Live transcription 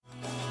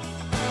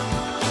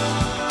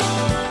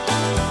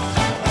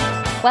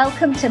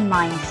Welcome to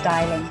Mind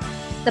Styling,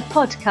 the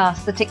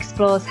podcast that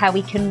explores how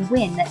we can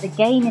win at the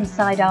game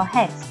inside our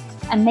heads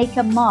and make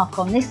a mark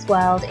on this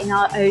world in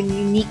our own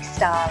unique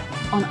style,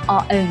 on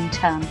our own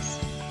terms.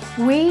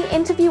 We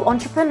interview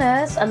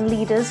entrepreneurs and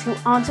leaders who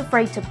aren't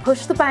afraid to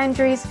push the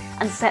boundaries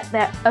and set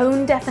their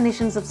own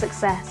definitions of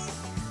success.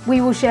 We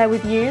will share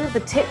with you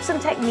the tips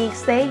and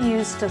techniques they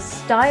use to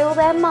style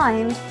their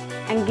mind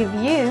and give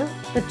you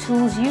the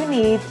tools you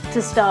need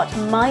to start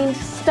mind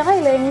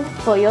styling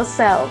for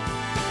yourself.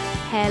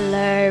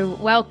 Hello,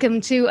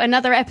 welcome to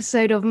another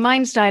episode of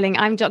Mind Styling.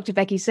 I'm Dr.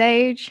 Becky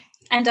Sage.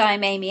 And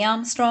I'm Amy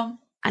Armstrong.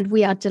 And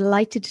we are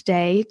delighted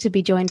today to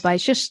be joined by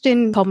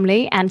Justin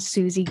Comley and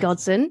Susie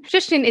Godson.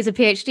 Justin is a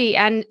PhD,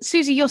 and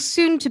Susie, you're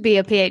soon to be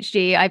a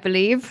PhD, I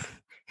believe.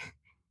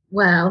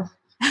 Well,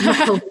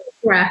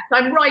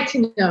 I'm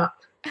writing up.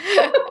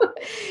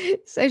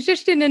 So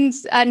Justin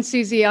and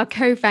Susie are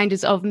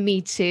co-founders of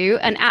Me Too,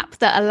 an app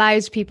that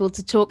allows people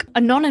to talk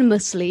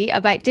anonymously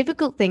about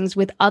difficult things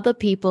with other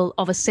people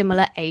of a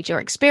similar age or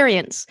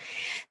experience.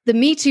 The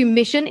Me Too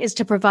mission is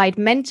to provide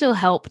mental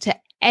help to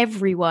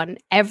everyone,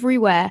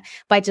 everywhere,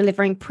 by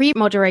delivering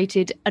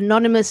pre-moderated,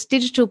 anonymous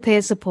digital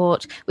peer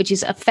support, which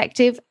is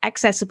effective,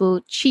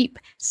 accessible, cheap,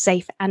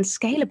 safe, and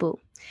scalable.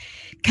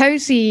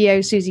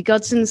 Co-CEO Susie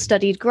Godson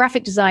studied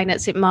graphic design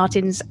at St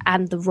Martin's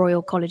and the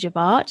Royal College of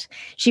Art.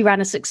 She ran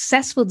a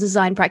successful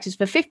design practice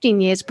for 15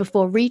 years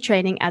before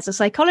retraining as a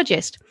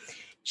psychologist.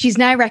 She's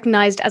now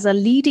recognized as a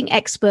leading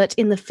expert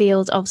in the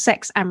field of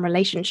sex and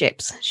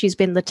relationships. She's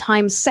been the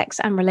Times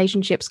Sex and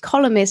Relationships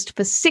columnist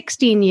for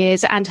 16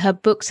 years, and her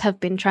books have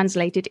been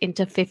translated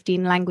into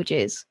 15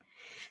 languages.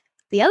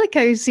 The other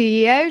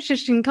co-CEO,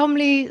 Justin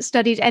Comley,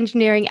 studied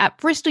engineering at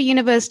Bristol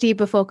University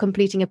before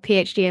completing a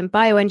PhD in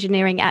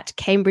bioengineering at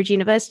Cambridge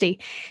University.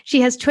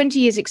 She has 20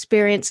 years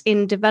experience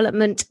in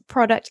development,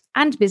 product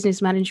and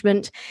business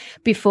management.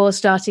 Before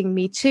starting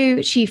Me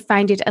Too, she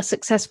founded a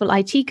successful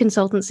IT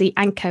consultancy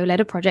and co-led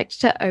a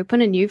project to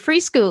open a new free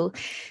school.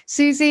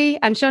 Susie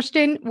and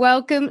Justin,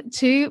 welcome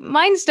to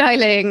Mind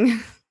Styling.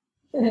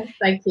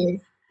 Thank you.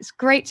 It's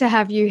great to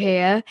have you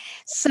here.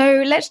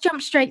 So let's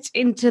jump straight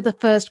into the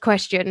first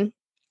question.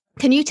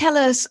 Can you tell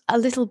us a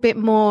little bit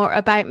more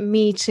about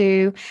Me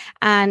Too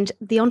and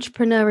the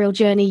entrepreneurial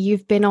journey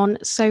you've been on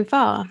so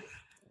far?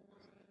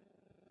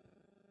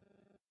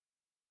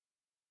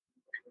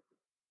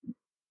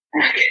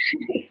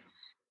 It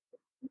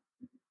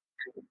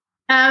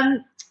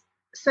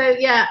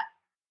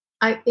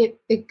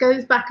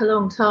goes back a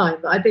long time,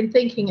 but I've been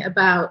thinking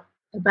about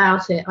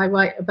it. I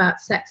write about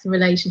sex and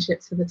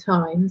relationships for the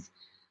Times,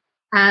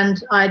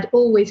 and I'd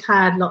always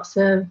had lots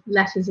of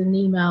letters and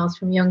emails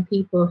from young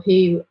people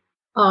who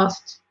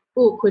asked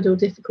awkward or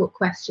difficult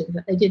questions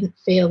that they didn't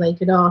feel they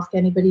could ask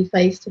anybody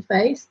face to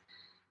face.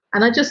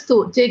 And I just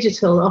thought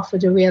digital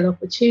offered a real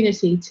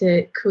opportunity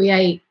to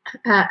create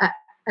a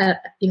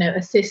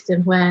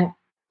system where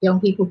young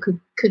people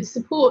could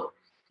support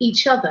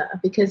each other,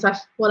 because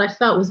what I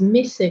felt was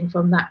missing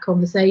from that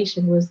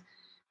conversation was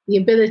the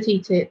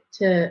ability to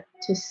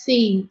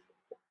see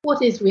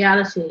what is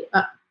reality.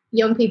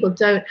 Young people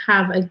don't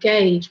have a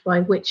gauge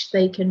by which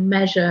they can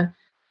measure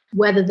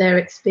whether their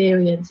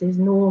experience is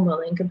normal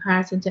in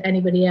comparison to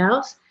anybody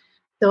else.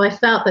 So I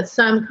felt that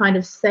some kind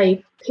of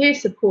safe peer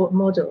support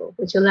model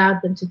which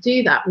allowed them to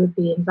do that would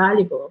be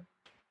invaluable.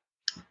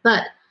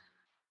 But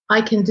I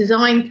can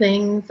design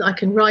things, I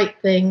can write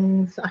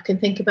things, I can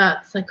think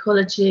about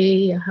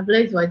psychology, I have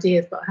loads of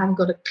ideas, but I haven't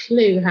got a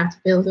clue how to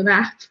build an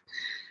app.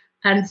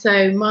 And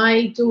so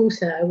my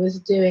daughter was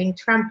doing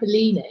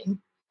trampolining,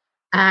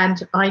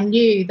 and I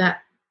knew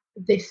that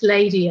this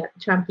lady at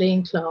the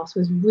trampoline class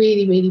was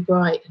really, really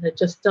bright and had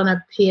just done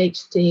a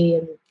PhD.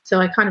 And so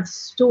I kind of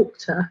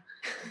stalked her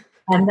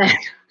and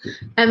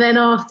then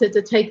asked her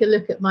to take a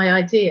look at my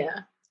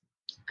idea.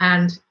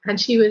 And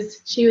she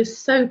was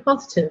so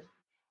positive.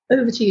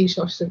 Over to you,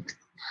 Shoshan.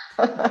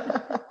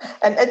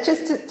 And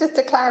just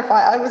to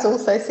clarify, I was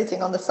also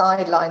sitting on the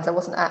sidelines. I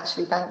wasn't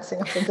actually bouncing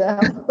up and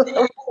down.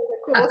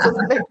 I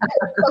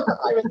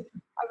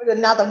was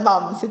another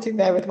mum sitting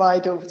there with my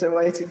daughter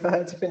waiting for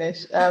her to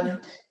finish.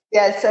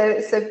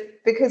 So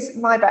because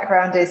my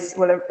background is,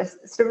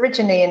 it's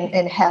originally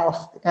in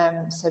health,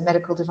 so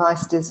medical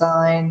device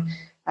design,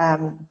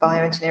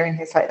 bioengineering,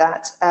 things like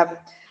that.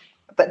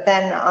 But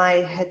then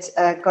I had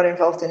got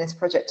involved in this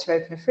project to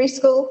open a free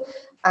school.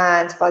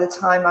 And by the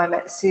time I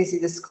met Susie,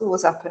 the school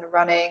was up and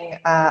running.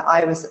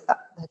 I was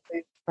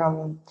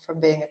from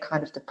being a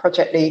kind of the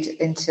project lead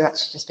into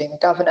actually just being a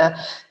governor.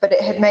 But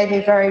it had made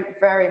me very,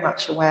 very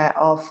much aware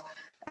of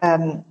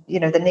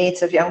the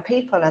needs of young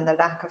people and the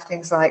lack of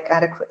things like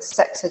adequate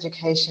sex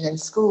education in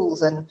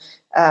schools and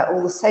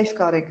all the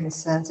safeguarding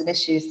concerns and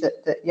issues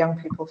that young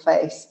people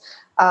face.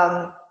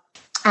 And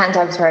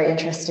I was very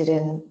interested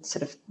in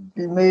sort of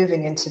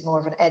moving into more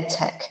of an ed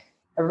tech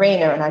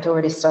arena, and I'd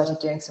already started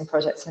doing some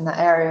projects in that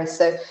area.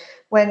 So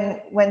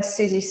when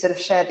Susie sort of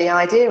shared the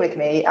idea with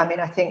me, I mean,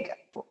 I think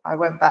I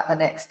went back the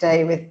next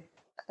day with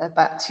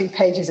about 2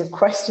 pages of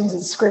questions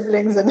and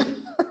scribblings and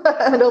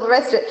and all the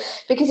rest of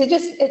it, because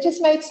it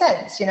just made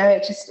sense.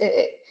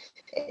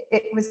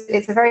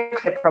 It's a very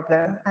clear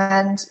problem,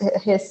 and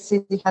here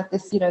Susie had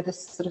this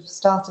this sort of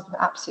start of an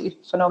absolutely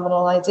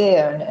phenomenal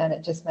idea, and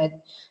it just made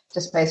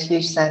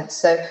huge sense.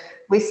 So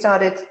we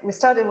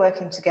started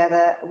working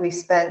together. We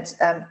spent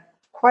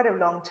quite a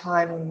long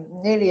time,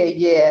 nearly a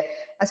year,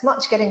 as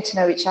much getting to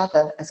know each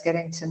other as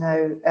getting to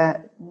know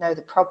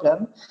the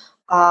problem.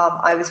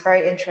 I was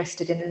very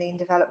interested in lean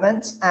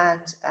development,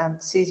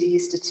 and Susie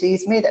used to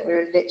tease me that we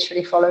were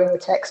literally following the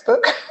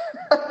textbook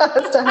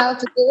as to how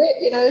to do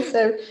it,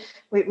 so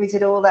we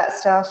did all that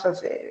stuff of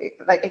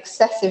like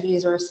excessive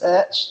user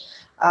research.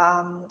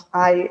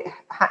 I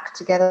hacked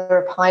together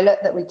a pilot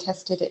that we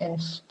tested in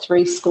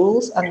 3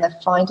 schools, and the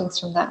findings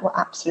from that were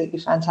absolutely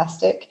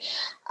fantastic.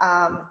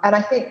 And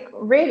I think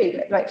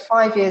really, like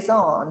 5 years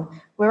on,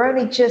 we're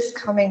only just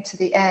coming to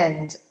the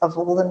end of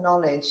all the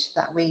knowledge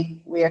that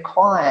we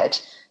acquired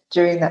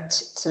during that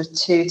sort of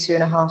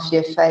 2.5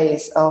 year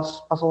phase of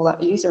all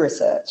that user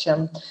research.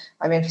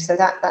 So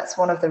that's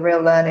one of the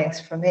real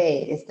learnings for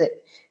me, is that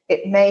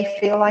it may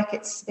feel like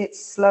it's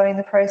slowing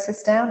the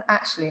process down.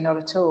 Actually, not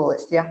at all.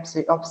 It's the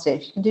absolute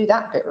opposite. If you can do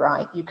that bit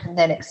right, you can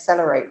then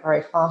accelerate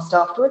very fast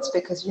afterwards,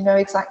 because you know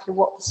exactly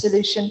what the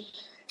solution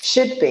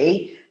should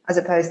be, as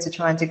opposed to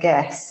trying to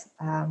guess.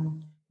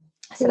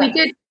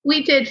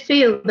 We did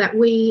feel that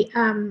we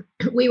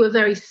were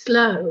very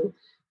slow,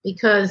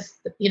 because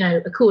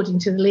according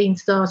to the Lean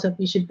Startup,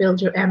 you should build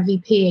your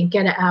MVP and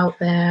get it out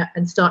there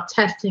and start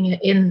testing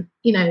it in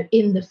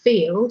the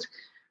field,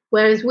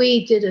 whereas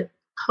we did a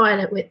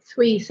pilot with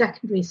 3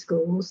 secondary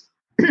schools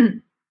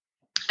and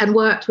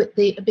worked with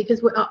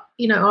because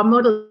our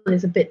model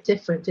is a bit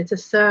different. It's a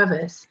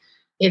service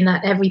in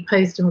that every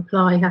post and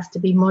reply has to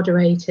be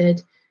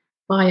moderated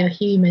by a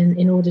human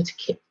in order to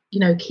keep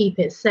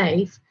it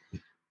safe.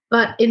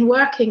 But in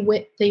working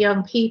with the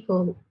young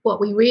people,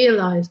 what we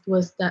realized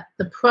was that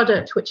the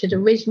product, which had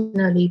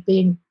originally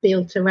been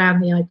built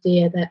around the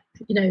idea that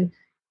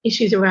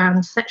issues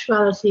around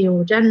sexuality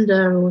or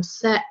gender or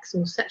sex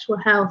or sexual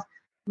health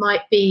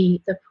might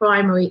be the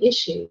primary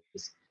issues,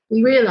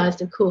 we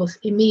realized, of course,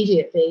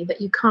 immediately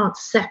that you can't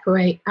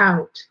separate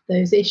out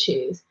those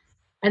issues.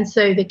 And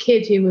so the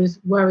kid who was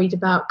worried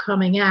about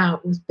coming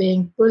out was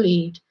being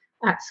bullied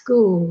at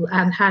school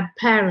and had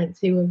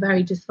parents who were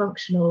very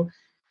dysfunctional.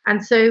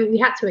 And so we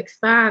had to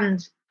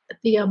expand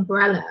the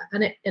umbrella,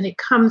 and it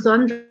comes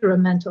under a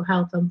mental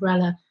health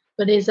umbrella,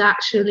 but is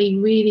actually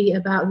really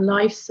about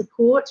life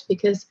support,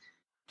 because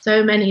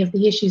so many of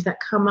the issues that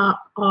come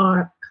up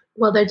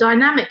they're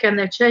dynamic and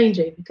they're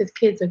changing, because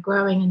kids are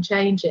growing and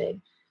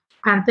changing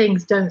and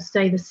things don't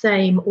stay the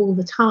same all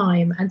the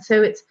time. And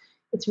so it's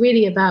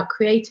really about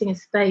creating a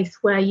space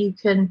where you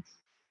can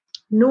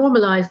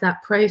normalize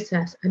that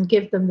process and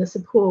give them the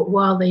support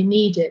while they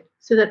need it,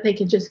 so that they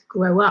can just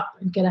grow up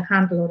and get a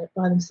handle on it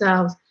by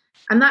themselves.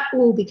 And that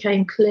all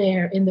became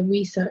clear in the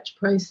research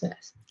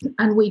process.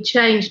 And we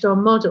changed our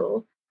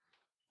model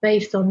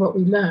based on what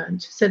we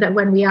learned, so that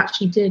when we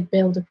actually did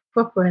build a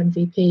proper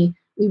MVP,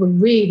 we were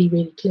really,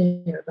 really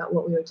clear about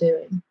what we were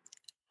doing.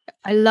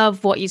 I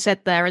love what you said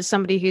there. As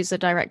somebody who's the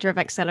director of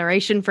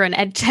acceleration for an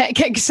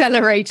EdTech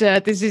accelerator,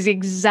 this is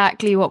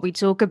exactly what we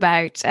talk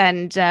about.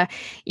 And,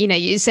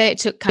 you say it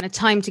took kind of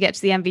time to get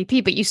to the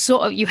MVP, but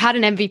you had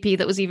an MVP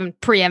that was even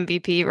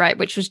pre-MVP, right?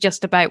 Which was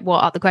just about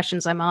what are the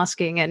questions I'm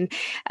asking and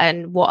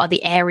what are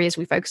the areas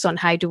we focus on?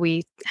 How do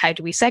we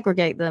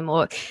segregate them?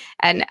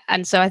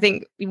 And so I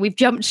think we've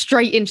jumped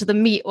straight into the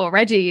meat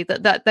already,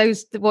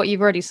 what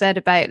you've already said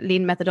about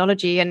lean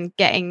methodology and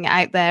getting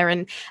out there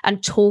and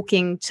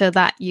talking to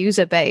that user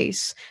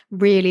base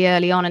really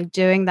early on, and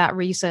doing that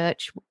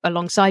research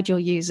alongside your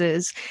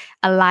users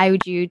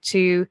allowed you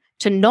to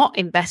not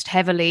invest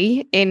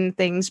heavily in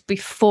things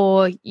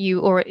before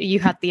you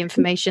had the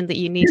information that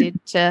you needed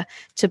to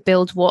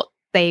build what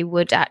they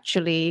would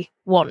actually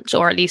want,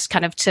 or at least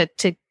kind of to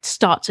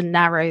start to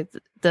narrow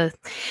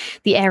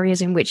the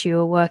areas in which you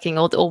were working,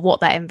 or what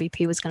that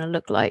MVP was going to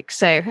look like.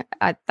 So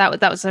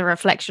that was a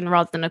reflection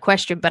rather than a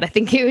question, but I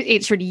think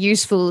it's really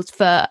useful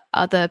for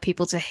other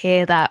people to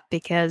hear that,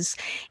 because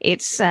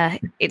it's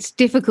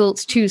difficult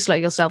to slow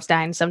yourselves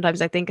down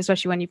sometimes, I think,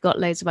 especially when you've got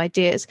loads of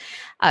ideas.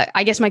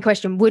 I guess my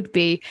question would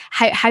be,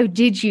 how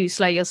did you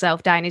slow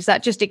yourself down? Is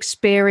that just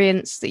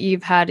experience that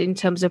you've had in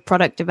terms of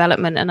product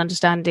development and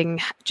understanding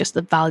just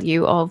the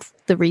value of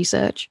the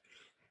research?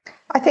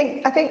 I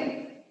think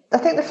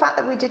the fact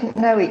that we didn't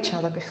know each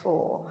other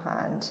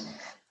beforehand,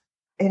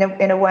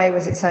 in a way,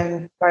 was its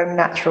own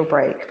natural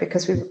break,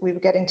 because we were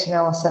getting to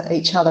know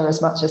each other as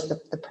much as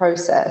the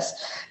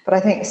process. But I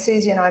think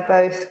Susie and I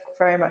both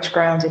very much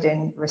grounded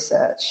in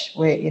research.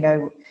 Susie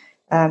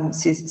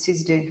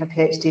doing her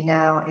PhD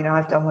now.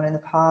 I've done one in the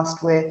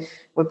past. We're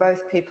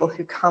both people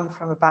who come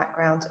from a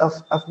background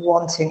of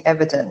wanting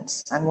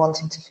evidence and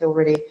wanting to feel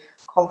really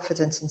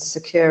confident and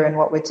secure in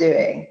what we're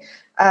doing.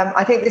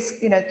 I think this,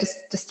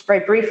 just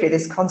very briefly,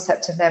 this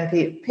concept of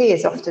MVP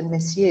is often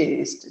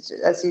misused.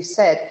 As you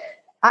said,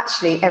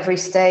 actually, every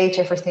stage,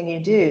 everything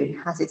you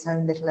do has its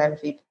own little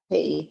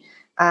MVP.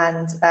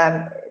 And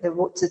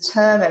the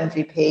term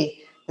MVP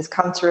has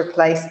come to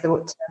replace the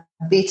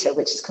term beta,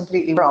 which is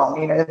completely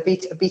wrong.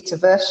 The beta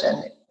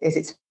version is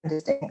its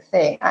distinct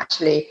thing.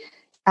 Actually,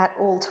 at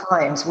all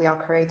times, we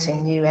are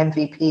creating new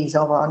MVPs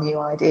of our new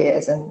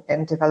ideas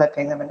and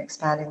developing them and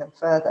expanding them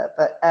further.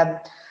 But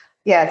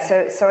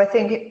so I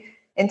think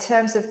in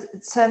terms of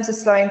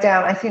slowing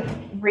down, I think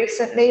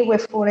recently we're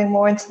falling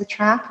more into the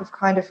trap of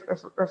kind of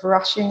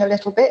rushing a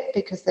little bit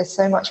because there's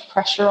so much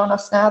pressure on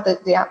us now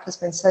that the app has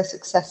been so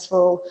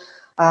successful.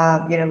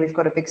 We've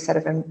got a big set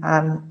of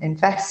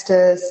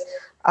investors,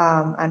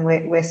 and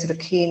we're sort of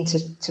keen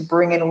to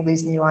bring in all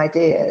these new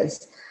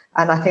ideas.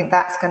 And I think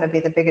that's going to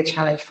be the bigger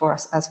challenge for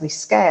us as we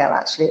scale.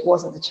 Actually, it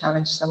wasn't the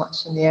challenge so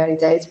much in the early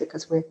days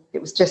because it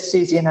was just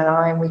Susie and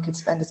I, and we could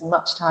spend as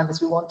much time as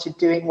we wanted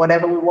doing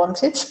whatever we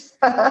wanted.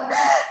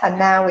 And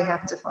now we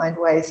have to find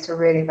ways to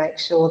really make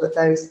sure that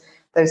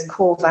those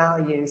core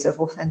values of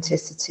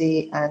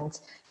authenticity and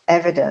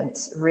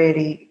evidence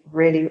really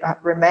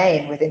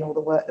remain within all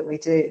the work that we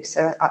do.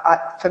 So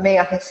for me,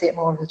 I can see it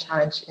more of a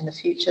challenge in the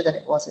future than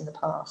it was in the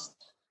past.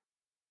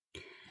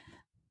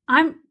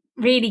 I'm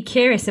really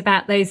curious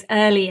about those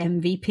early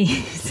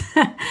MVPs.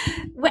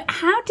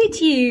 How did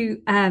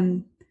you,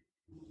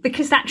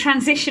 because that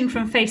transition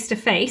from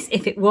face-to-face,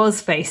 if it was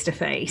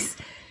face-to-face,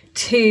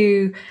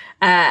 to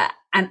an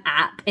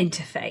app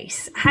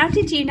interface, how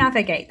did you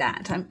navigate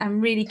that?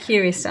 I'm really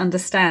curious to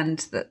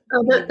understand that.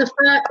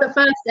 The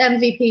first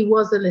MVP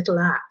was a little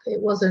app. It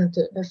wasn't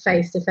a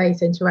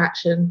face-to-face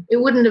interaction. It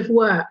wouldn't have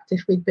worked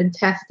if we'd been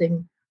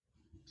testing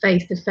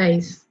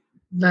face-to-face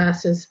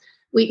versus...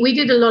 We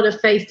did a lot of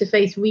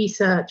face-to-face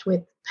research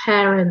with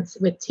parents,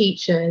 with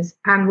teachers,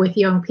 and with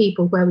young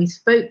people where we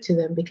spoke to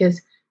them,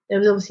 because there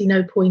was obviously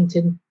no point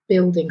in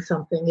building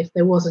something if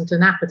there wasn't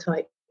an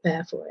appetite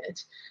there for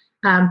it.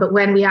 But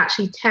when we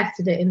actually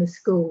tested it in the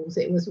schools,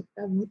 it was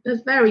a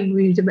very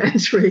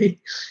rudimentary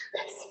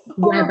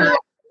web app.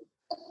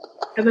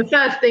 And the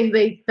first thing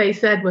they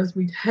said was,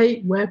 "We'd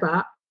hate web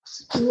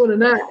apps. We want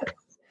an app."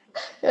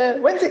 Yeah,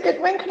 when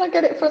can I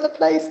get it from the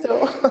Play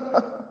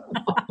Store?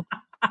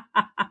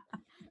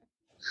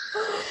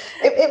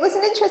 It was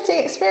an interesting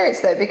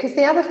experience, though, because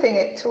the other thing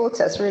it taught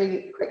us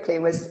really quickly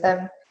was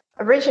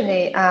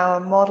originally our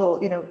model,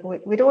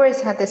 we'd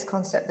always had this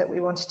concept that we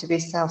wanted to be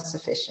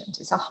self-sufficient.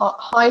 It's a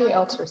highly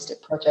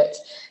altruistic project.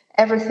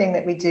 Everything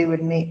that we do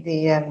would meet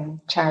the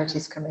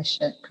Charities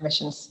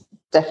Commission's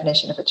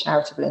definition of a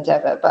charitable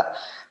endeavour. But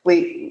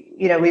we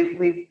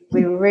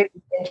were really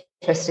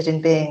interested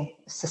in being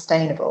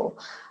sustainable.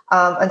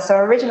 And so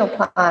our original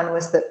plan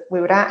was that we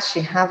would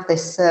actually have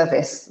this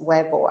service,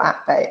 web or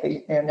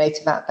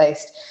native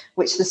app-based,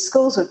 which the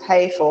schools would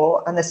pay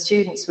for and the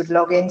students would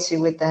log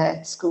into with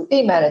their school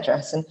email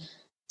address. And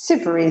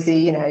super easy,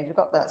 you've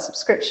got that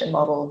subscription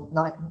model,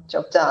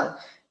 job done.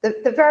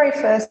 The very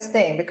first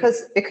thing,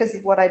 because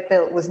what I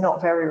built was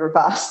not very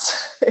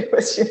robust, it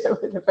was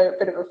with a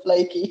bit of a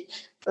flaky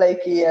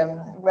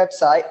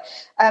website.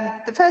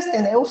 The first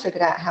thing they all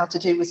figured out how to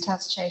do was to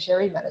have to change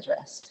their email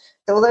address.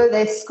 So although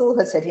their school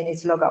had said you need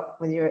to log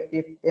up with your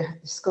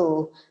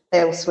school,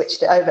 they all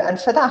switched it over. And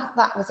for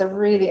that was a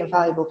really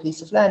invaluable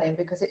piece of learning,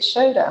 because it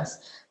showed us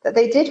that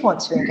they did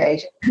want to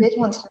engage, they did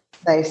want to have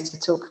space to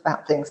talk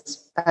about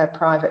things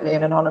privately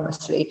and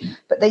anonymously,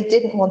 but they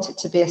didn't want it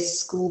to be a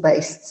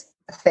school-based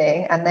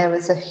thing. And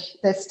there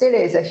still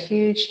is a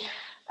huge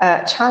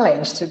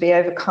challenge to be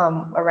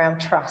overcome around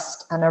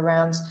trust and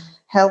around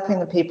helping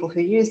the people who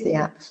use the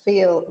app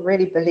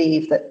really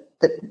believe that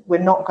we're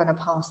not going to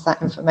pass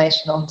that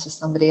information on to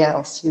somebody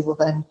else who will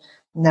then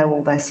know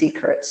all their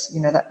secrets.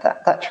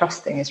 That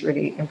trust thing is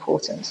really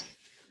important.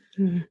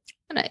 Mm.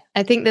 And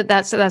I think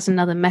that's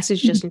another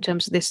message just in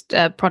terms of this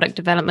product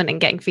development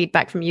and getting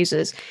feedback from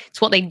users. It's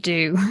what they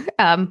do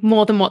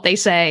more than what they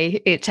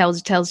say. It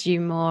tells you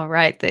more,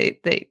 right?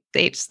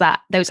 It's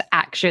those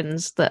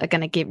actions that are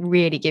going to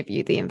really give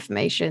you the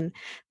information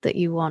that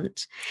you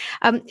want.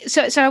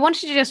 So I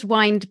wanted to just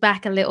wind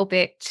back a little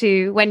bit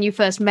to when you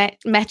first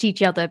met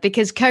each other,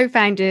 because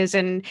co-founders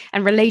and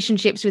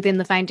relationships within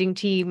the founding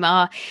team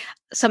are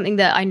something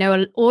that I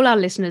know all our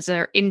listeners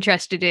are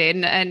interested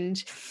in.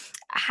 And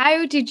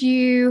how did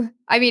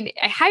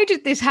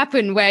this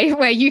happen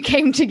where you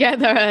came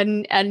together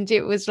and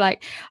it was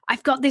like,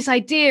 I've got this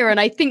idea and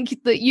I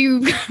think that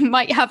you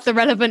might have the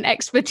relevant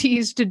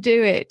expertise to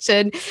do it?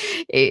 And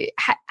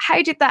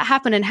how did that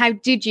happen? And how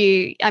did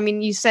you,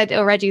 you said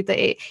already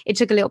that it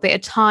took a little bit of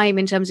time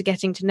in terms of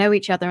getting to know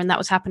each other, and that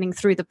was happening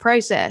through the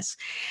process.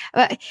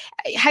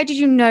 How did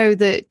you know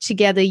that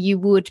together you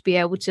would be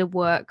able to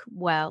work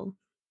well?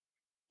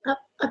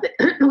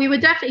 We were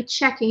definitely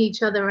checking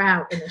each other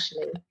out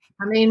initially.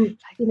 I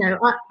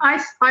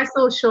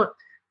saw Shosh.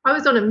 I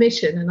was on a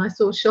mission, and I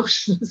saw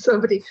Shosh and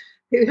somebody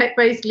who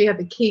basically had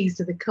the keys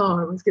to the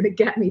car and was going to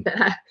get me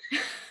there.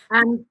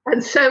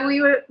 And so we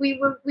were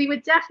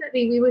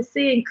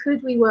seeing,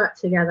 could we work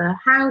together?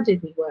 How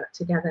did we work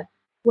together?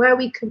 Were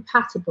we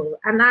compatible?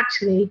 And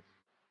actually,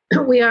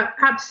 we are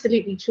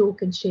absolutely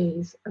chalk and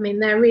cheese. We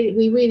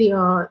really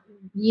are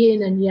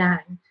yin and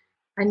yang.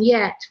 And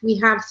yet we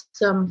have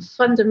some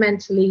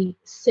fundamentally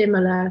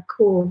similar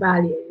core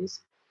values.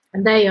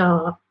 And they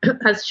are,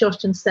 as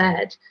Shoshan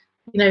said,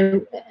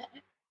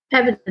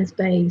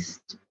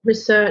 evidence-based,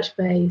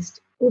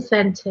 research-based,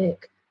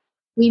 authentic.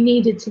 We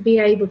needed to be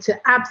able to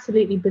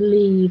absolutely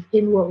believe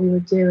in what we were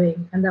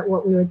doing, and that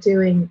what we were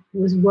doing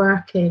was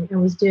working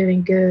and was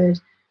doing good.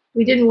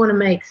 We didn't want to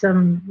make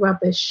some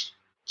rubbish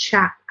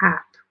chat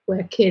app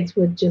where kids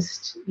would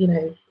just,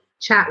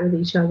 chat with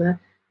each other.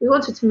 We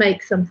wanted to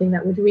make something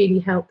that would really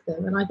help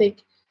them. And I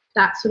think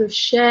that sort of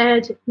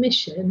shared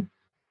mission,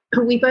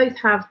 we both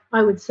have,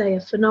 I would say,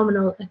 a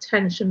phenomenal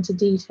attention to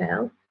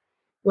detail.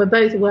 We're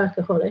both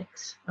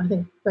workaholics. I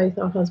think both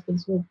our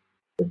husbands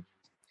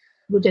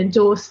would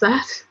endorse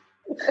that.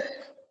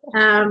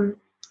 And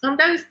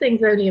those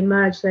things only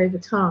emerged over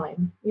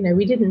time.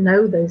 We didn't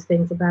know those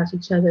things about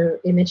each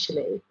other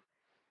initially.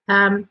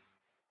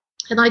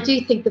 And I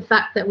do think the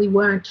fact that we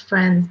weren't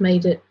friends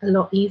made it a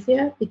lot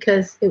easier,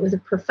 because it was a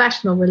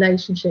professional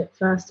relationship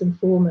first and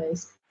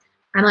foremost.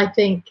 And I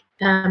think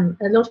a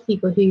lot of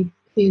people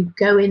who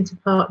go into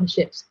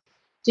partnerships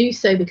do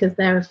so because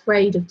they're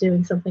afraid of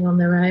doing something on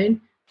their own.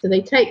 So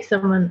they take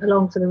someone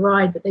along for the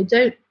ride, but they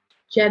don't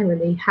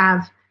generally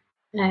have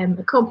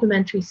a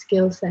complementary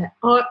skill set.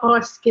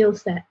 Our skill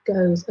set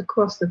goes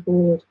across the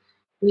board.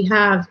 We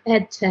have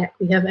ed tech,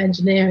 we have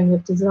engineering, we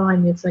have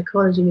design, we have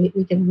psychology,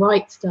 we can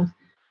write stuff.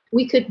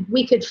 We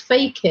could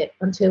fake it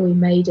until we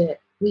made it.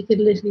 We could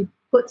literally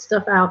put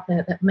stuff out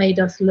there that made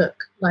us look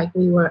like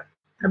we were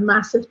a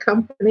massive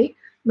company,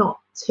 not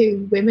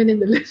two women in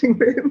the living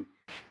room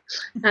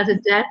at a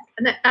desk,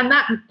 and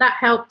that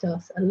helped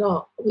us a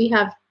lot. We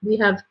have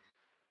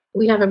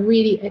a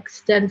really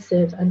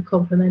extensive and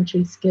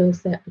complementary skill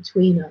set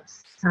between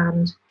us,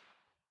 and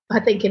I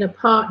think in a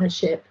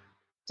partnership,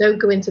 don't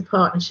go into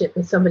partnership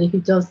with somebody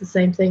who does the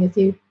same thing as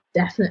you.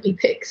 Definitely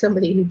pick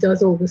somebody who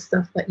does all the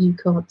stuff that you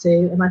can't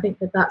do, and I think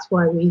that's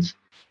why we've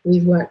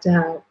worked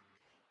out.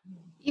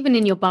 Even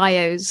in your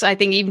bios, I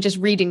think even just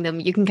reading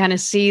them, you can kind of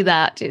see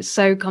that it's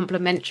so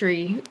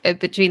complementary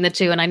between the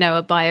two. And I know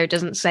a bio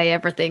doesn't say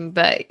everything,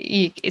 but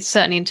it's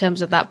certainly in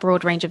terms of that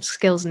broad range of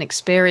skills and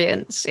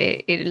experience,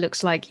 it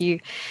looks like you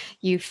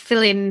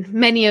fill in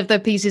many of the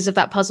pieces of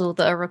that puzzle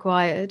that are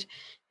required.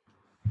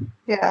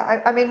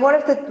 Yeah, I mean, one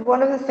of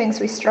the things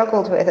we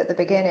struggled with at the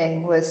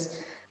beginning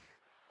was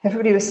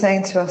everybody was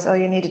saying to us, "Oh,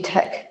 you need a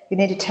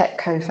tech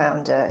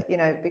co-founder,"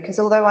 because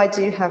although I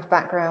do have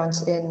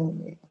backgrounds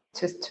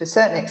to a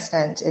certain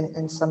extent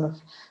in some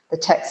of the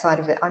tech side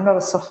of it, I'm not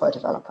a software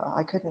developer.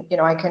 I couldn't,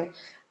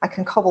 I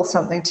can cobble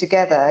something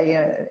together,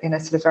 in a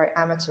sort of very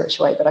amateurish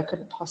way, but I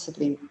couldn't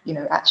possibly,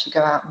 actually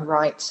go out and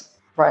write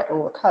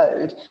all the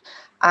code.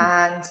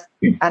 And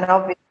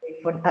obviously,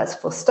 as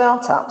for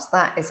startups,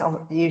 that is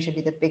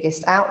usually the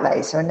biggest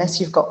outlay. So unless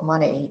you've got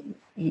money,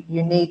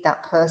 you need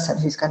that person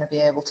who's going to be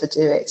able to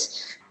do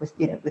it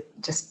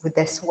with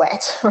their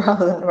sweat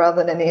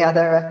rather than any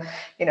other,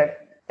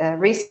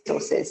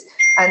 resources.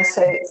 And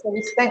so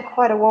we spent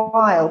quite a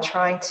while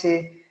trying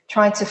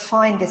to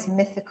find this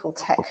mythical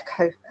tech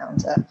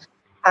co-founder,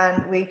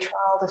 and we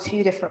trialed a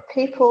few different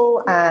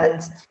people,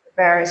 and for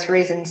various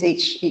reasons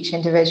each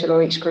individual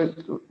or each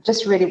group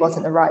just really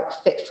wasn't the right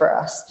fit for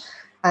us.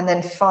 And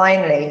then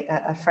finally,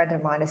 a friend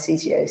of mine, a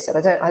CTO,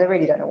 said, I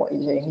really don't know what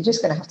you're doing. You're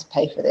just going to have to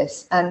pay for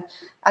this. And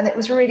it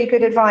was really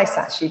good advice,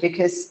 actually,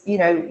 because,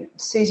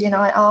 Susie and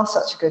I are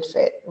such a good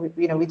fit.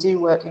 We do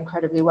work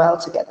incredibly well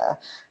together.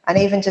 And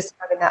even just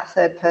having that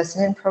third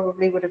person in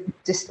probably would have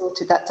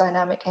distorted that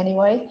dynamic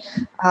anyway.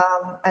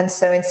 And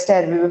so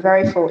instead, we were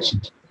very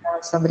fortunate to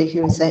have somebody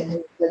who was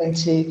willing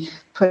to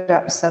put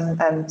up some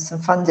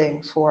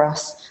funding for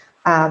us.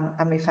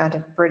 And we found a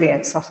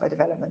brilliant software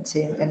development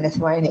team in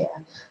Lithuania.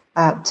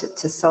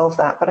 To solve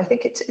that, but I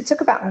think it took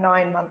about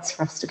 9 months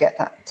for us to get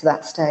that to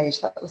that stage.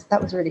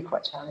 That was really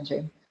quite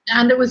challenging.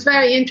 And it was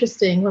very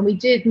interesting when we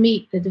did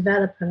meet the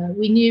developer.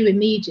 We knew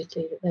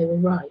immediately that they were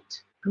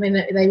right. I mean,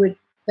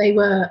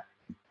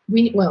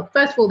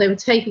 first of all, they were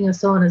taking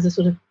us on as a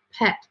sort of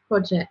pet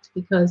project,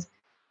 because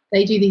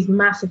they do these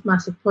massive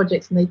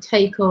projects, and they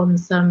take on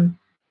some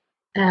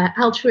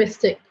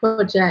altruistic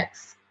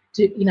projects,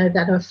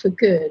 that are for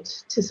good,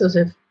 to sort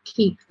of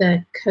keep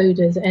their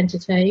coders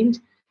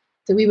entertained.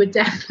 So we were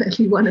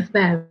definitely one of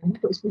them,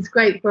 which was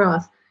great for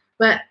us.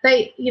 But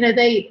the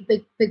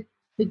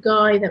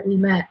guy that we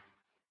met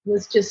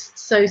was just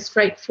so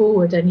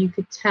straightforward, and you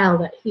could tell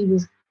that he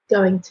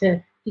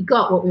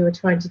got what we were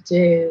trying to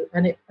do,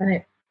 and it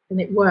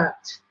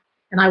worked.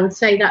 And I would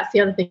say that's the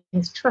other thing,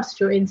 is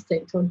trust your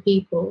instinct on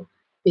people,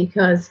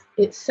 because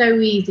it's so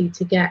easy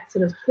to get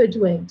sort of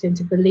hoodwinked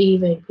into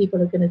believing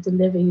people are going to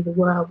deliver you the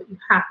world. But you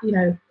have,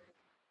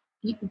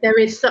 there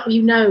is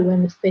something,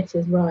 when the fit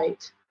is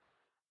right.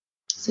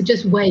 So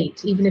just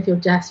wait, even if you're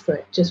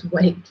desperate, just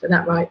wait for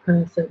that right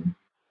person.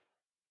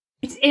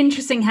 It's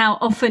interesting how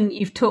often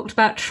you've talked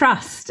about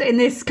trust in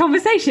this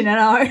conversation,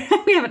 and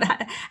we haven't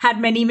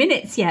had many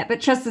minutes yet, but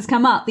trust has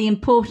come up, the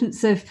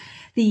importance of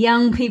the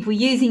young people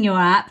using your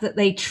app, that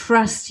they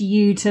trust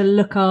you to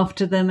look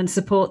after them and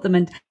support them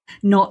and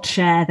not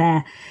share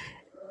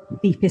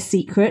deepest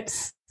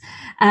secrets.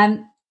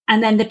 And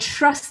then the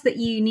trust that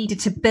you needed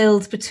to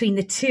build between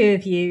the two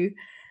of you,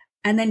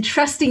 and then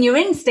trusting your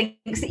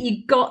instincts that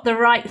you got the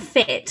right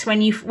fit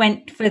when you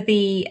went for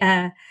the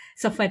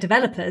software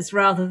developers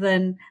rather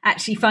than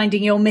actually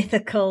finding your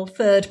mythical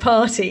third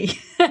party.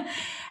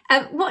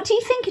 What do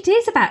you think it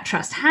is about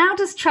trust? How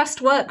does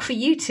trust work for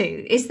you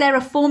two? Is there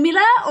a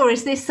formula, or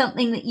is this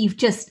something that you've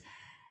just,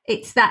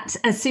 it's that,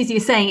 as Susie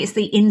was saying, it's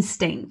the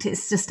instinct,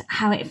 it's just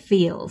how it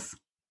feels?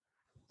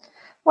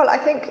 Well, I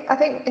think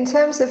in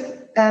terms of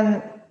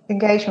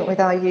engagement with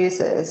our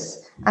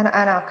users and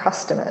our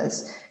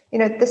customers, you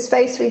know, the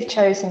space we've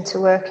chosen to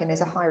work in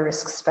is a high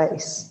risk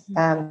space.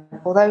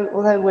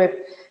 Although we're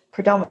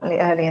predominantly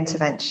early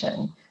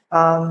intervention,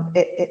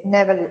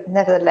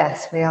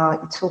 nevertheless, we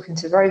are talking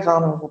to very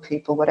vulnerable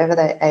people, whatever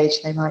their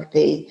age they might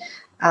be.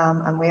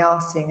 And we are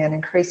seeing an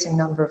increasing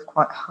number of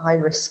quite high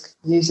risk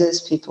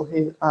users, people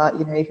who are,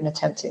 you know, even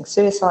attempting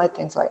suicide,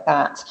 things like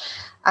that.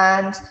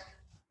 And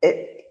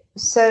it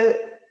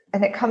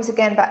comes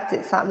again back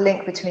to that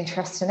link between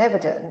trust and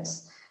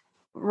evidence.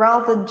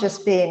 Rather than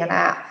just being an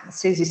app, as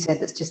Susie said,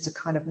 that's just a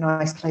kind of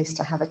nice place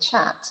to have a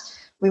chat,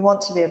 we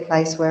want to be a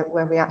place where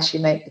we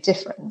actually make a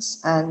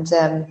difference. And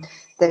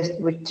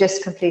we've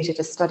just completed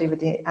a study with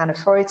the Anna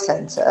Freud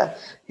Center,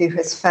 who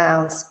has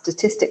found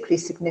statistically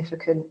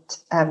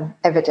significant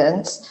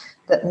evidence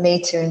that Me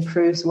Too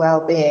improves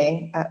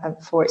well-being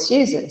for its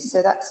users.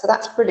 So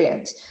that's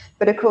brilliant.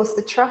 But of course,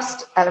 the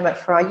trust element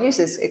for our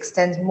users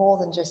extends more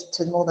than just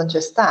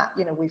that.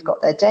 You know, we've got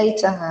their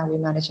data. How are we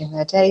managing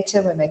their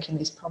data? We're making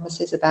these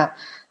promises about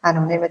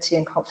anonymity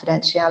and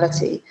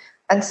confidentiality.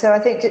 And so I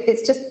think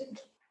it's just,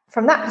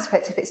 from that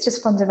perspective, it's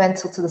just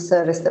fundamental to the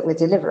service that we're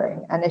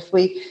delivering. And if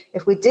we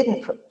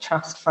didn't put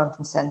trust front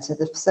and center,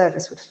 the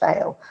service would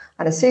fail.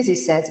 And as Susie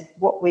said,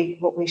 what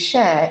we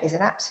share is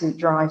an absolute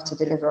drive to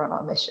deliver on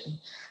our mission.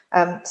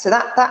 So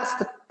that's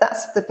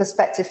the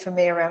perspective for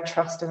me around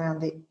trust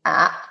around the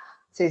app.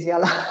 Susie,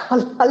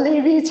 I'll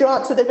leave you to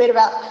answer the bit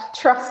about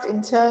trust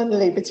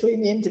internally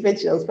between the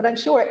individuals. But I'm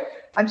sure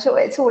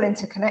it's all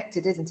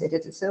interconnected, isn't it?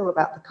 It's all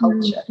about the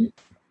culture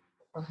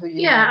of who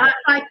you are.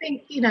 I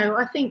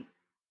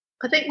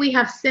think we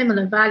have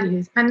similar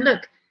values. And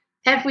look,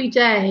 every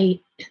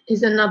day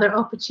is another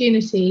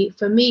opportunity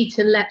for me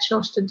to let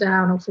Shostan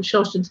down, or for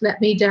Shostan to let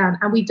me down.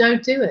 And we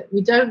don't do it.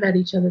 We don't let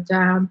each other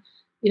down.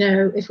 You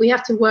know, if we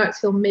have to work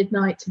till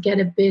midnight to get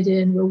a bid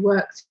in, we'll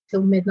work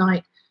till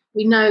midnight.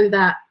 We know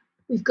that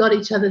we've got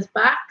each other's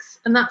backs.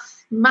 And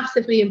that's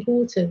massively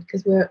important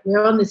because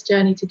we're on this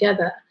journey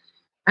together.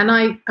 And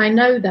I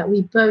know that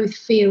we both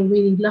feel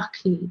really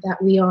lucky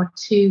that we are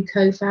two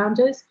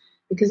co-founders,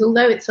 because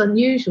although it's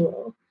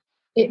unusual,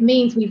 it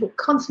means we've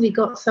constantly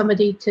got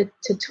somebody to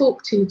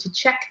talk to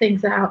check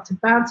things out, to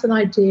bounce an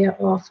idea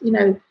off. You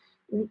know,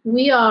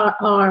 we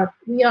are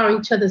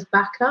each other's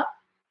backup.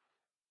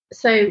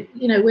 So,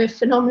 you know, we're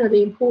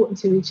phenomenally important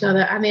to each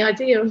other. And the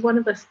idea of one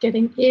of us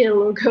getting ill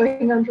or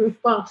going under a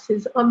bus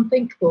is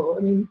unthinkable.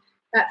 I mean,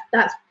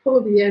 that's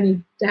probably the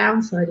only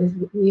downside, is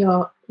we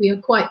are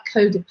quite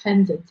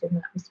codependent in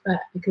that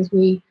respect, because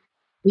we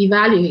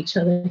value each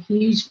other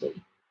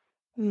hugely.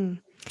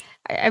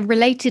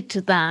 Related to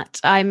that,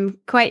 I'm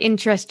quite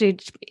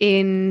interested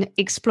in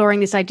exploring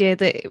this idea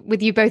that,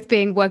 with you both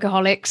being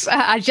workaholics,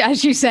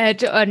 as you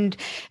said, and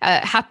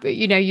happy,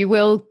 you know, you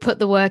will put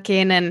the work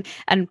in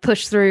and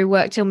push through,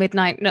 work till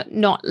midnight,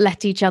 not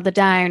let each other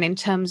down in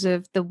terms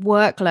of the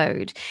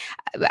workload.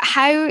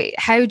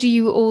 How do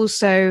you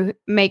also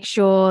make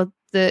sure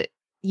that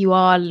you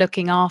are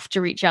looking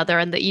after each other,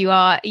 and that you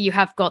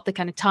have got the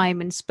kind of time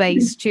and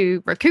space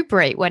to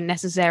recuperate when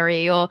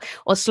necessary, or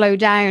slow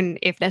down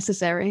if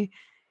necessary?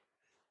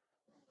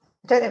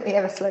 I don't think we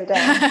ever slow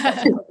down.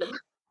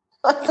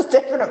 That's a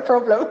definite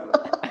problem.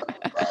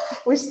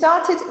 we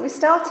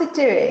started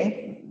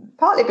doing,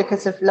 partly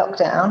because of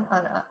lockdown,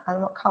 and I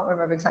can't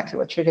remember exactly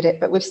what triggered it,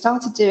 but we've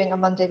started doing a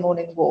Monday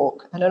morning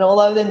walk. And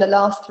although in the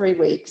last 3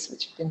 weeks,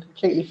 which have been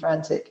completely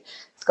frantic,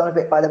 it's gone a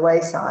bit by the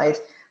wayside,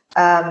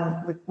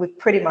 we've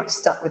pretty much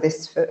stuck with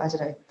this for, I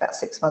don't know, about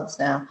 6 months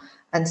now.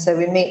 And so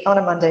we meet on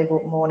a Monday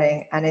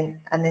morning, and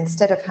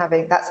instead of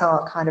having, that's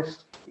our kind of,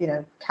 you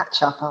know,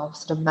 catch up, our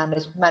sort of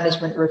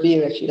management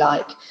review, if you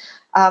like.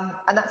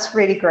 And that's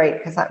really great,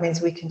 because that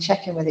means we can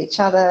check in with each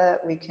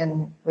other. I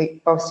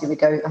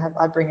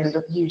bring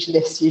a huge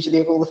list usually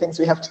of all the things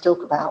we have to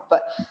talk about,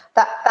 but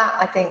that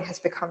I think has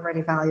become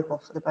really valuable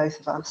for the both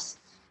of us.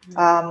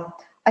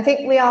 I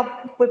think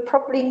we're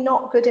probably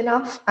not good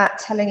enough at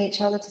telling each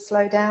other to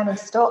slow down and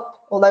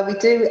stop, although we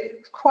do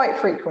quite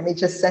frequently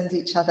just send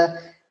each other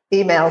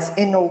emails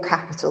in all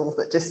capitals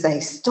that just say,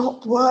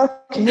 stop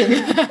working.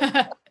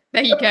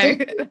 There you go.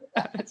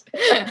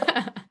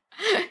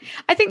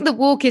 I think the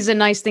walk is a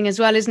nice thing as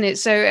well, isn't it?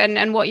 So,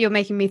 and what you're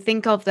making me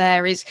think of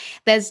there is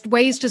there's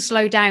ways to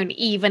slow down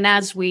even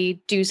as we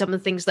do some of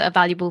the things that are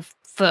valuable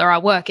for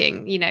our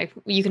working. You know,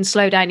 you can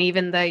slow down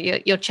even though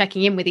you're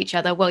checking in with each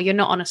other. Well, you're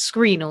not on a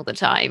screen all the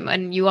time,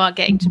 and you are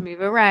getting to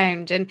move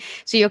around, and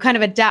so you're kind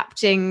of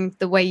adapting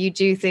the way you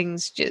do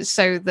things, just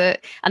so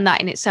that, and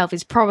that in itself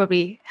is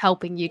probably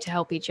helping you to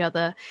help each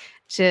other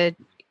to,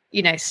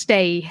 you know,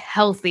 stay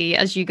healthy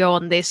as you go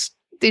on this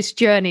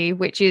journey,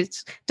 which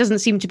doesn't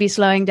seem to be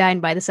slowing down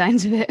by the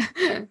sounds of it.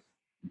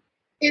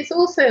 It's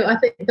also, I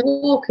think the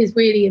walk is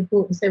really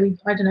important. So we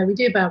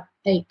do about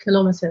 8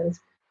 kilometres,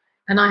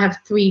 and I have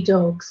 3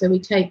 dogs. So we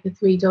take the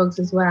 3 dogs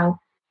as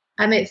well.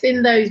 And it's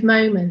in those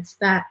moments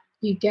that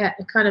you get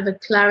a kind of a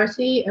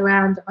clarity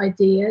around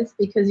ideas,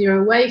 because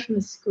you're away from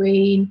the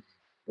screen,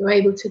 you're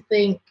able to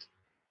think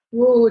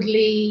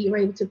broadly, you're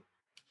able to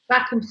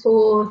back and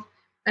forth,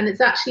 and it's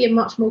actually a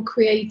much more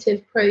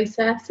creative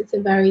process. It's a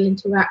very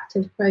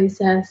interactive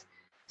process.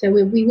 So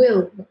we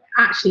will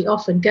actually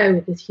often go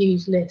with this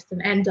huge list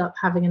and end up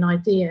having an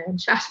idea and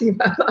chatting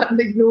about that and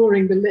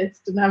ignoring the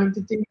list and having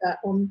to do that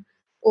on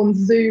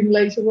Zoom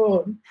later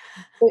on.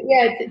 But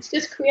yeah, it's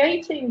just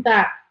creating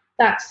that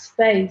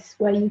space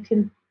where you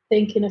can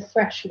think in a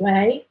fresh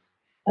way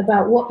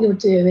about what you're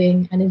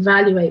doing and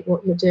evaluate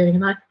what you're doing.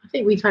 And I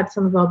think we've had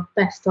some of our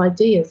best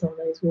ideas on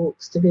those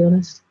walks, to be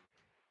honest.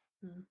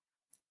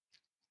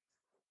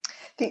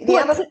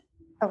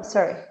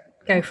 Sorry.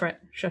 Go for it,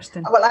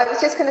 Justin. Well, I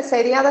was just going to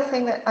say, the other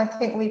thing that I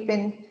think we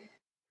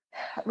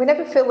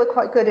never feel we're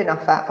quite good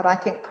enough at, but I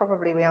think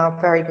probably we are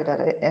very good at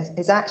it,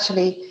 is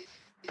actually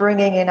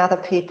bringing in other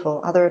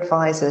people, other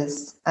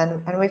advisors.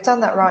 And we've done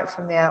that right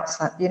from the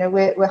outset. You know,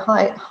 we're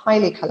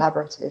highly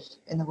collaborative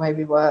in the way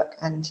we work,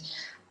 and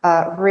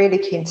really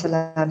keen to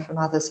learn from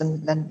others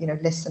and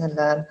listen and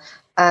learn.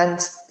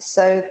 And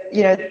so,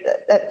 you know,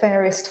 at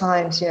various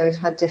times, you know, we've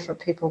had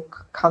different people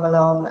come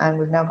along, and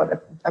we've now got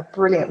a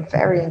brilliant,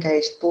 very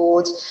engaged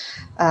board,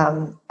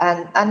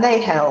 and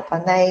they help,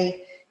 and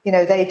they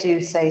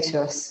do say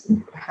to us,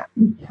 how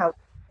you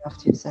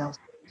after yourselves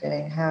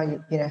doing, how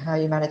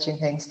you're managing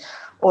things,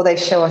 or they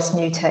show us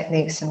new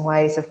techniques and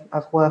ways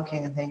of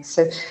working and things.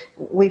 So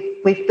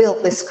we've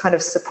built this kind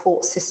of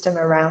support system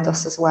around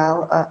us as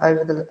well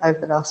over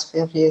the last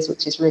 5 years,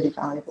 which is really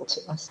valuable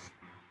to us.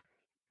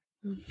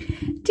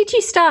 Did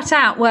you start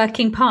out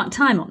working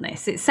part-time on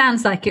this? It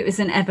sounds like it was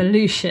an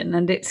evolution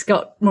and it's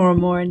got more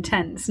and more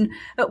intense. And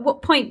at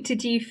what point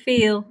did you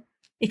feel,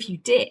 if you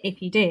did,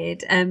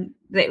 that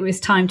it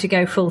was time to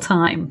go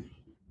full-time,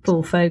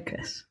 full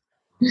focus?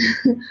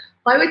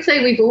 I would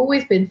say we've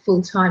always been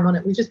full-time on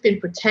it. We've just been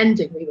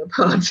pretending we were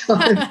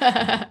part-time.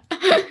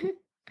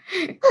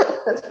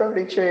 That's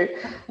probably true.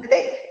 I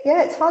think,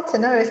 it's hard to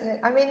know, isn't it?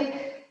 I mean,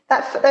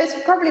 those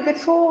were probably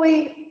before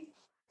we...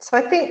 So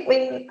I think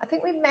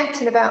we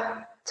met in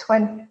about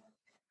 20.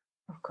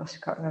 Oh gosh, I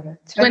can't remember.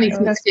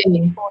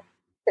 2014.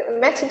 We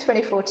met in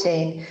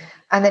 2014,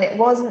 and then it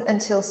wasn't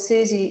until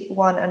Susie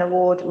won an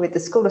award with the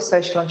School of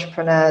Social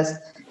Entrepreneurs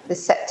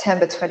this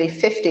September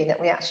 2015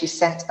 that we actually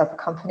set up a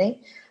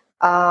company.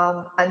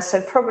 And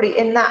so probably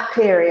in that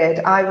period,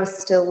 I was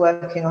still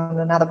working on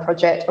another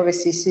project.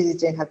 Obviously, Susie's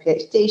doing her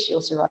PhD. She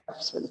also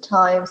writes for the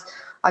Times.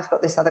 I've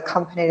got this other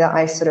company that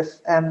I sort of,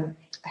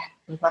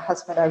 with my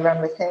husband, I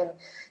run with him.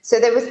 So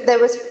there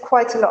was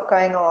quite a lot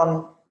going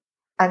on,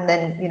 and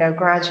then, you know,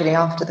 gradually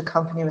after the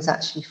company was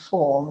actually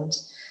formed,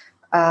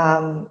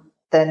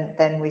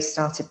 then we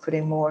started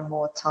putting more and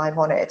more time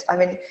on it. I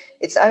mean,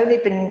 it's only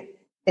been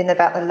in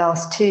about the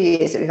last 2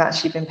 years that we've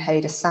actually been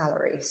paid a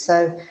salary.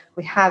 So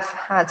we have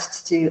had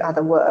to do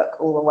other work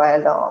all the way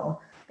along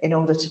in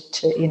order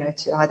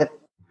to either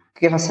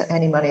give us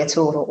any money at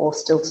all or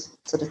still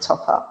sort of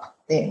top up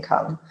the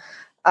income.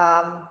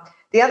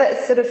 The other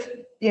sort of,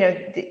 you know,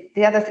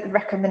 the other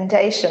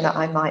recommendation that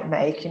I might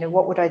make, you know,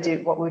 what would I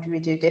do? What would we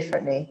do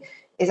differently?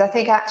 Is I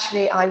think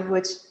actually I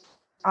would,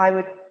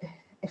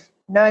 if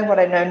knowing what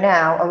I know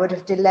now, I would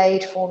have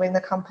delayed forming the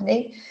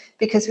company,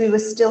 because we were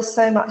still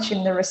so much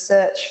in the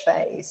research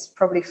phase,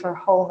 probably for a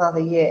whole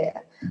nother year.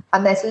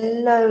 And there's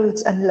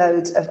loads and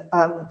loads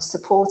of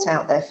support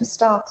out there for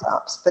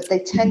startups, but they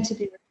tend to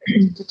be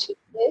restricted to 2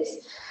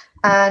 years.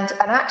 And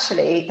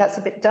actually, that's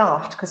a bit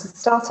daft, because the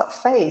startup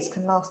phase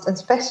can last, and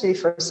especially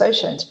for a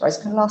social enterprise,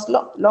 can last a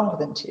lot longer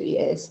than 2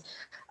 years.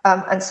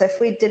 And so if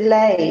we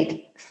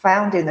delayed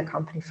founding the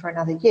company for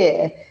another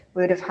year,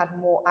 we would have had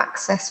more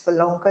access for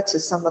longer to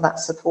some of that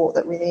support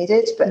that we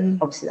needed. But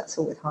obviously, that's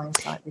all with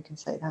hindsight, we can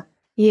say that.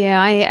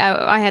 Yeah,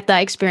 I had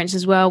that experience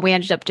as well. We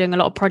ended up doing a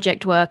lot of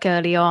project work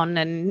early on,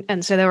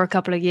 and so there were a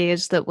couple of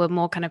years that were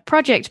more kind of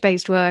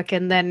project-based work,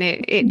 and then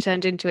it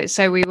turned into it.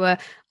 So we were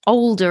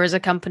older as a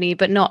company,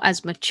 but not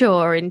as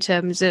mature in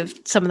terms of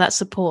some of that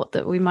support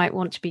that we might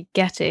want to be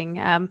getting.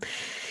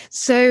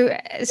 So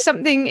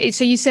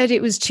you said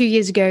it was 2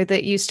 years ago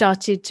that you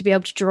started to be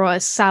able to draw a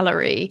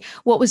salary.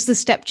 What was the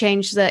step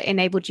change that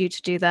enabled you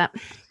to do that?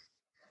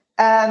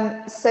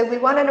 So we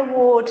won an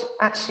award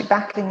actually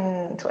back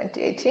in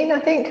 2018, I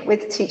think,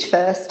 with Teach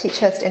First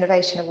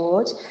Innovation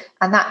Award,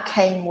 and that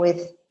came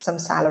with some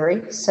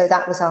salary. So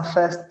that was our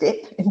first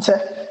dip into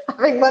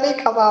having money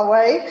come our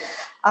way.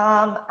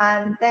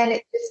 And then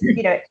it just,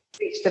 it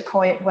reached the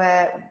point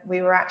where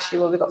we were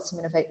actually, we got some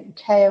Innovate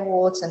UK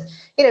awards, and,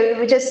 we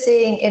were just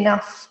seeing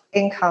enough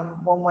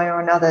income one way or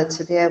another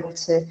to be able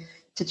to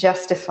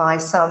justify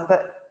some.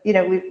 But,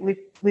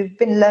 we've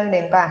been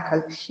loaning back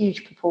a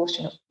huge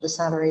proportion of the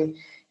salary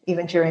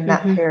even during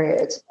that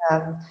period.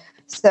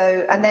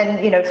 So, and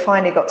then,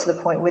 finally got to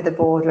the point with the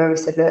board where we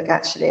said, look,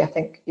 actually, I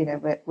think,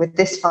 we're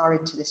this far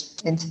into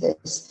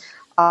this.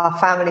 Our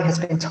family has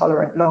been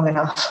tolerant long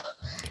enough.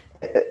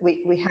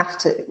 We have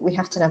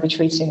to now be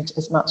treating it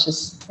as much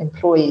as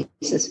employees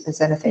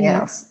as anything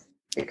else,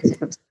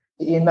 because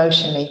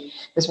emotionally,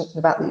 there's something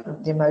about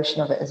the emotion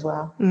of it as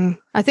well.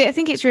 I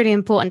think it's really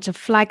important to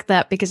flag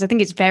that, because I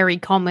think it's very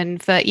common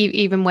for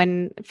even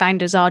when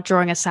founders are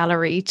drawing a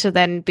salary to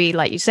then be,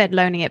 like you said,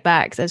 loaning it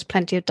back. There's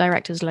plenty of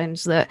directors'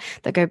 loans that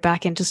go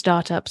back into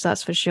startups,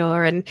 that's for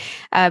sure. And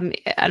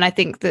I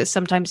think that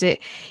sometimes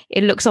it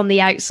looks on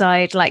the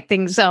outside like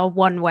things are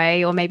one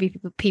way, or maybe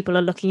people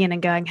are looking in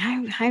and going,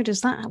 how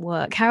does that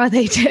work? How are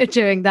they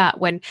doing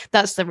that, when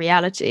that's the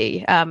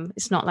reality?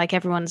 It's not like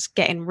everyone's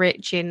getting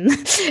rich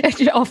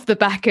off the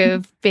back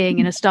of being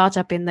in a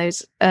startup in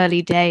those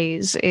early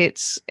days.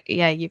 It's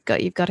you've got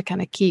to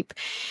kind of keep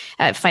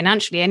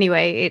financially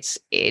anyway.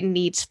 It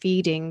needs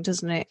feeding,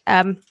 doesn't it?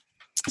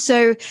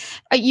 So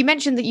you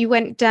mentioned that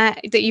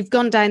you've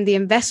gone down the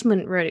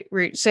investment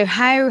route. So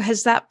how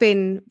has that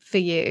been for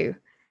you?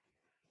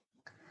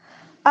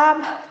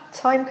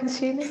 Time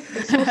consuming,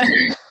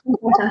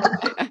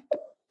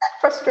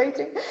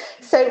 frustrating.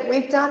 So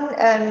we've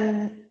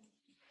done.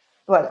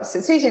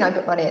 So Susie and I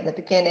put money at the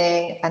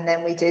beginning, and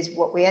then we did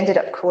what we ended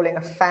up calling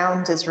a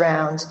founders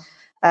round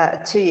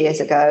 2 years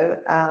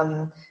ago,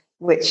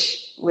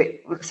 which we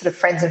sort of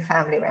friends and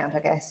family round, I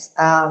guess,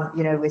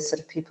 with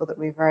sort of people that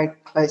we were very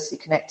closely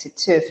connected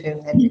to, of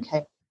whom then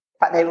became, in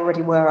fact, they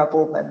already were our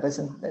board members,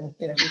 and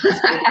we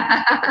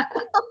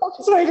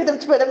persuaded them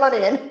to put their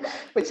money in,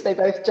 which they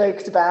both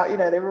joked about.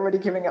 They were already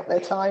giving up their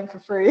time for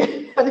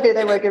free, and here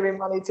they were giving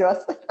money to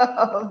us.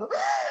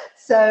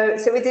 So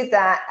we did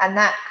that, and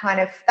that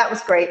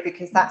was great,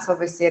 because that's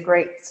obviously a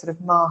great sort of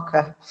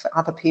marker for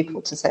other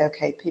people to say,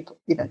 okay, people,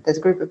 there's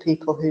a group of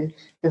people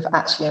who've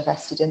actually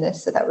invested in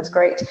this. So that was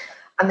great.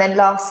 And then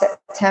last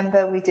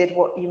September, we did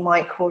what you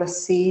might call a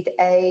seed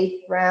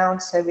A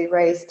round. So we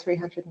raised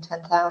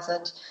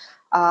 310,000.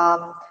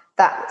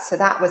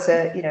 That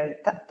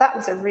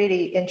was a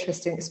really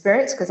interesting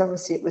experience, because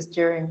obviously it was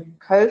during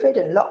COVID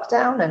and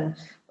lockdown and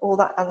all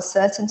that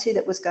uncertainty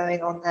that was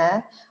going on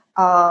there.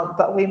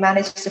 But we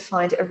managed to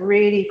find a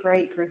really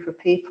great group of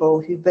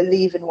people who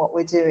believe in what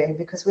we're doing,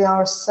 because we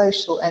are a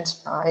social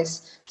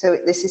enterprise. So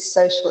this is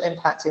social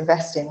impact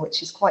investing,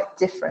 which is quite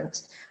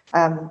different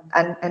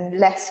and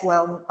less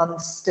well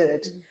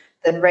understood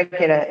than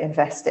regular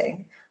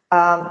investing.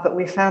 But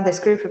we found this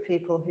group of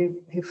people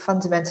who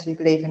fundamentally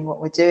believe in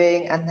what we're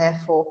doing, and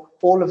therefore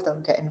all of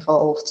them get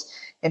involved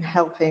in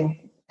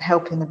helping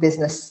the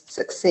business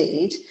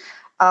succeed.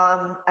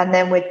 And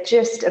then we're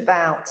just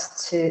about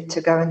to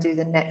go and do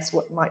the next,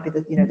 what might be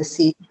the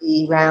CE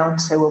round.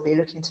 So we'll be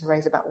looking to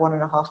raise about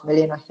 1.5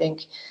 million, I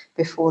think,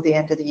 before the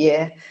end of the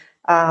year.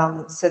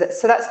 So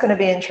that's going to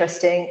be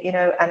interesting,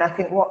 and I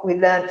think what we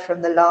learned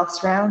from the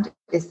last round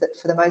is that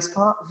for the most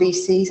part,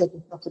 VCs are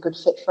not a good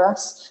fit for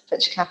us,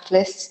 venture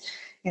capitalists.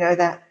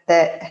 That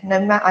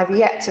I've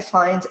yet to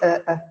find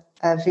a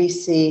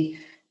VC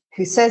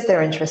who says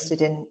they're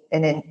interested in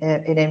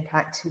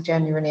impact, who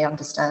genuinely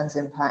understands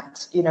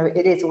impact.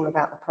 It is all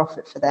about the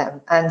profit for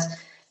them. And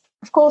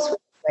of course, we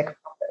make a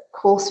profit. Of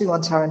course, we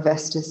want our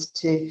investors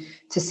to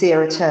see a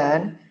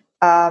return,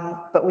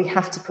 but we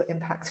have to put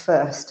impact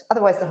first.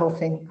 Otherwise, the whole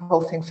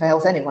thing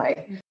fails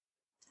anyway.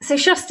 So,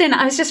 Shostin,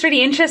 I was just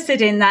really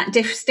interested in that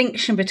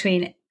distinction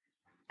between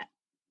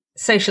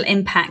social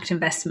impact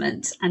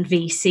investment and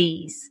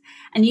VCs.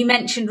 And you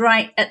mentioned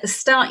right at the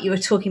start, you were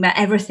talking about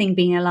everything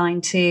being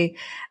aligned to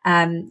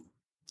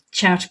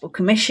charitable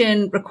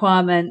commission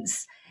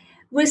requirements.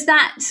 Was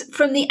that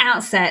from the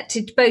outset,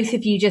 did both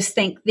of you just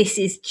think this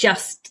is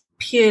just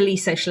purely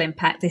social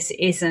impact? This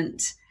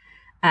isn't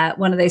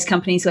one of those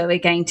companies where we're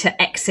going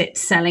to exit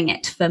selling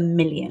it for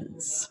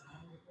millions?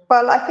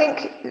 Well, I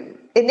think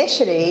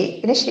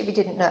initially we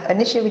didn't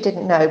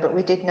know, but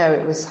we did know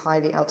it was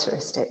highly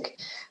altruistic.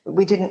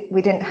 We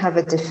didn't have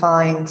a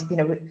defined,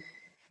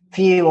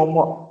 view on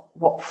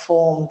what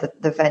form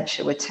the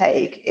venture would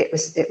take. It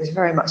was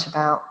very much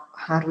about,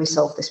 how do we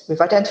solve this? We've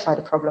identified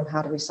a problem.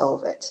 How do we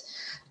solve it?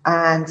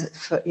 And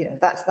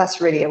that's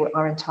really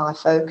our entire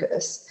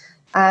focus.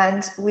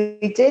 And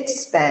we did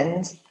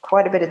spend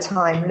quite a bit of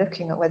time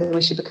looking at whether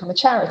we should become a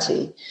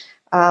charity.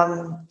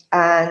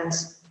 And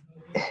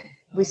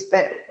we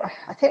spent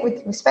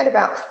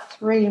about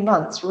 3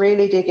 months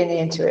really digging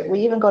into it.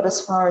 We even got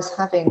as far as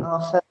having our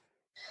first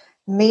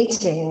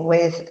meeting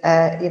with,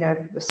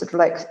 sort of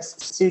like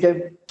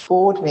pseudo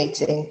board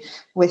meeting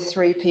with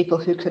 3 people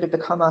who could have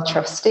become our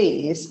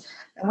trustees.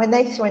 And when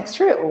they went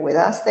through it all with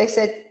us, they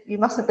said, you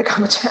mustn't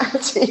become a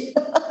charity.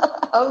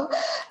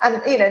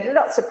 And,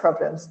 lots of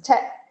problems.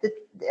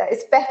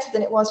 It's better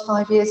than it was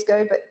 5 years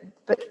ago, but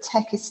but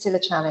tech is still a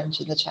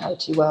challenge in the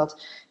charity world.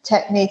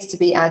 Tech needs to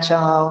be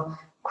agile,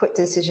 quick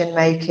decision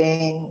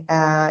making,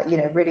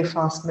 really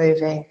fast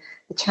moving.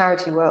 The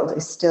charity world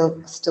is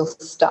still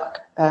stuck,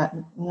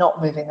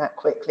 not moving that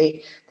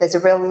quickly. There's a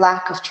real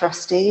lack of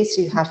trustees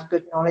who have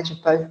good knowledge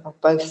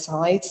of both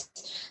sides,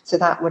 so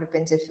that would have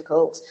been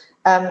difficult.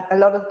 A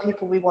lot of the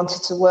people we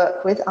wanted to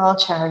work with are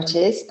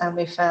charities, and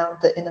we found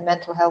that in the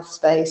mental health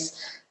space,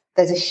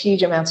 there's a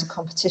huge amount of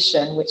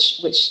competition,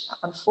 which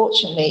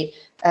unfortunately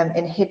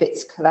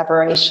inhibits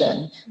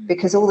collaboration,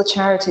 because all the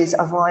charities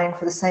are vying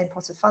for the same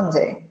pot of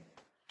funding.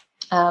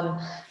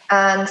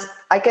 And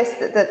I guess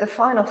that the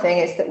final thing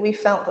is that we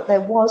felt that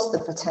there was the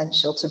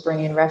potential to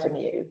bring in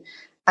revenue.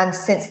 And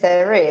since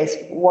there is,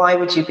 why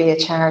would you be a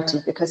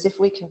charity? Because if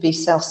we can be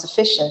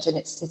self-sufficient, and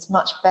it's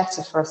much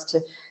better for us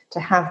to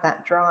have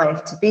that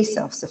drive to be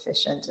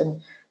self-sufficient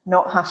and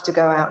not have to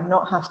go out,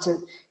 not have to,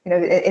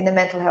 in the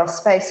mental health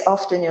space,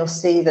 often you'll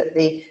see that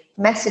the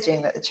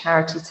messaging that the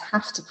charities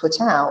have to put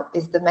out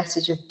is the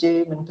message of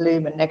doom and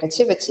gloom and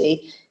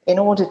negativity in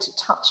order to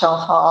touch our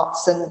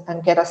hearts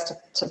and get us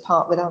to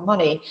part with our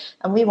money.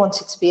 And we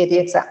want it to be the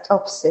exact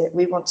opposite.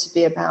 We want to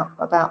be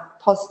about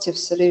positive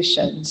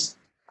solutions.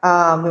 We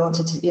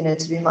wanted to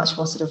be much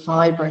more sort of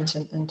vibrant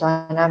and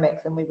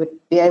dynamic than we would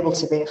be able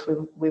to be if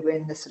we were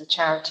in the sort of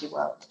charity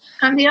world.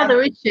 And the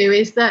other issue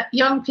is that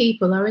young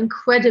people are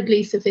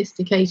incredibly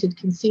sophisticated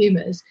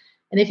consumers.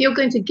 And if you're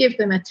going to give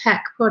them a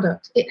tech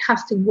product, it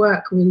has to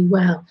work really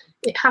well.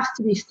 It has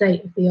to be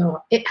state of the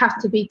art. It has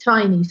to be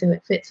tiny so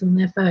it fits on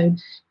their phone.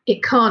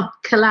 It can't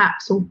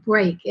collapse or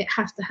break. It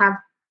has to have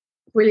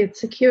brilliant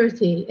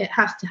security. It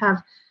has to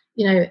have,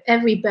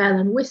 every bell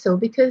and whistle,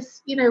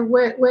 because,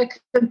 we're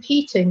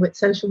competing with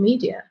social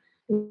media.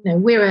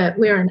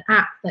 We're an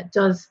app that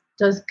does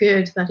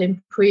good, that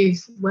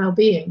improves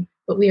well-being,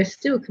 but we are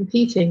still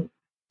competing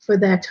for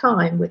their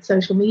time with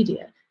social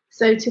media.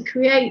 So to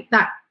create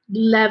that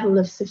level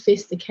of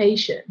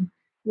sophistication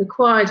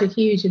required a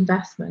huge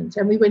investment,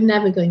 and we were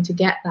never going to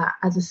get that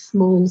as a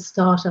small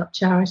startup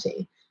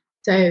charity.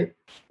 So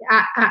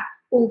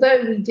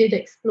although we did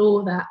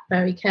explore that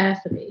very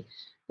carefully,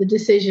 the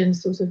decision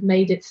sort of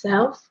made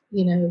itself.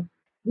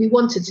 We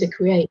wanted to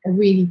create a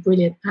really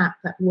brilliant app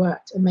that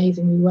worked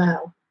amazingly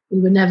well. We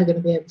were never going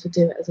to be able to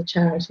do it as a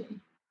charity.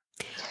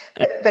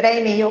 But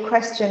Amy, your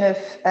question of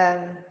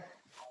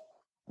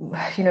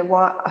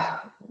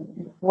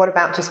what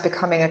about just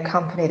becoming a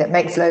company that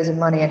makes loads of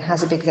money and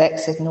has a big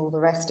exit and all the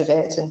rest of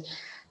it? And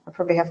I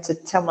probably have to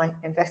tell my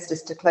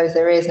investors to close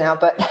their ears now,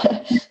 but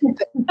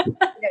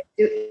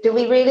do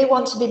we really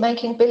want to be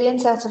making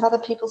billions out of other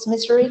people's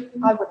misery?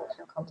 I wouldn't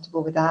feel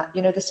comfortable with that.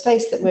 The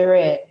space that we're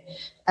in,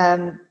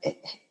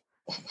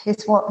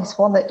 it's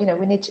one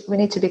that we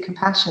need to be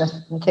compassionate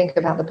and think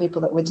about the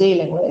people that we're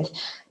dealing with.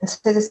 And so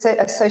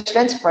a social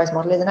enterprise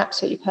model is an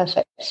absolutely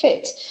perfect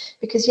fit,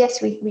 because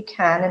yes, we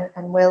can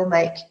and will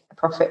make a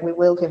profit. We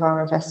will give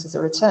our investors a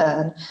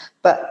return,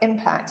 but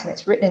impact, and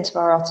it's written into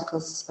our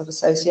articles of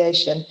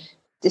association,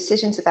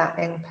 decisions about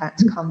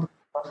impact come with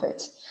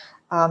profit.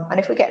 And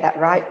if we get that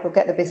right, we'll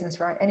get the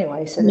business right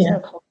anyway. So there's no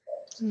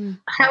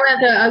conflict.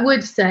 However, I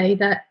would say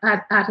that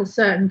at a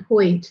certain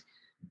point,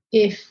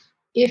 if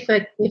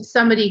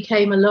somebody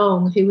came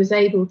along who was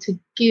able to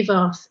give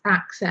us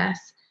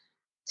access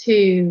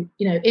to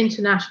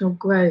international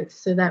growth,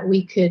 so that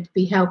we could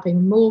be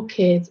helping more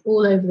kids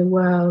all over the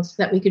world, so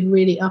that we could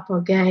really up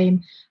our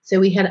game, so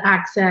we had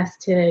access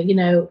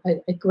to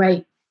a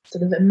great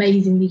sort of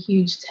amazingly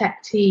huge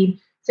tech team,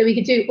 so we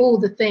could do all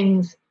the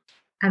things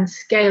and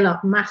scale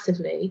up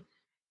massively,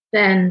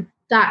 then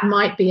that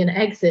might be an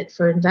exit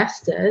for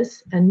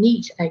investors, a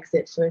neat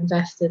exit for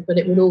investors, but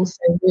it would also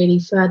really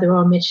further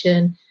our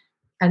mission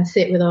and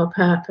sit with our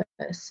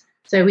purpose.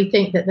 So we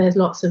think that there's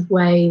lots of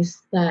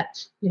ways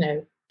that,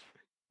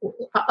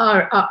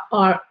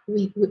 our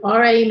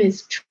aim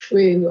is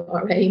true.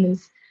 Our aim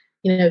is,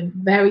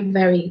 very,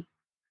 very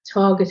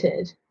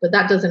targeted, but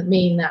that doesn't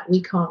mean that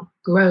we can't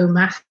grow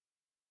massively.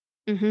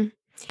 Mm-hmm.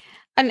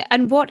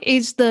 And what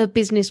is the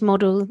business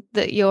model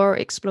that you're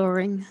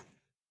exploring?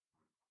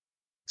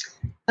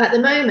 At the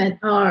moment,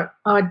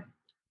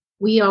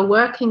 we are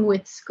working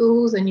with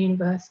schools and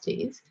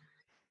universities,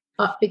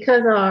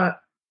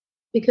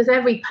 because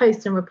every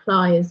post and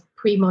reply is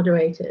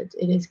pre-moderated,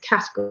 it is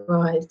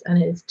categorized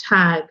and it is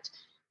tagged,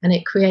 and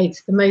it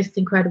creates the most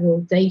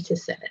incredible data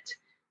set.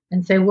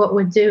 And so what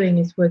we're doing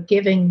is we're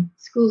giving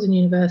schools and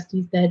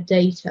universities their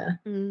data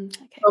from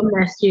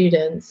their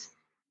students,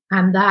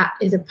 and that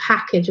is a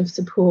package of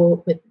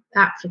support with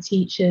app for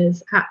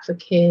teachers, app for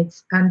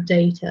kids, and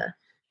data.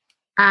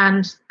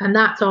 And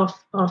that's our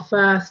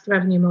first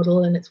revenue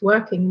model, and it's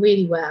working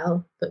really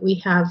well, but we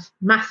have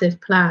massive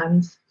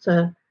plans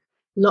for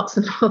lots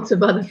and lots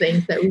of other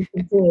things that we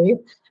can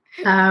do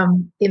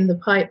in the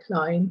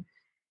pipeline.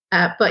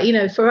 But,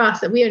 for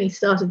us, we only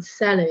started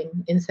selling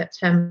in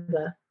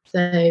September.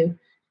 So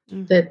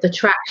the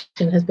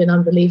traction has been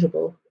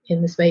unbelievable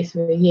in the space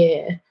of a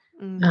year.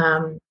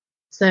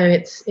 So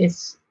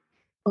it's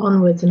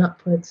onwards and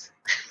upwards.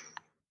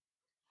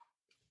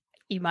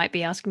 You might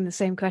be asking the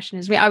same question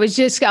as me. I was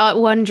just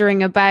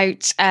wondering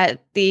about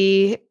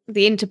the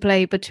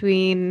interplay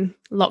between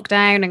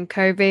lockdown and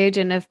COVID.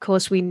 And of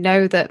course, we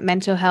know that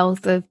mental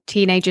health of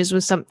teenagers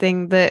was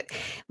something that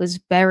was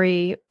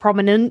very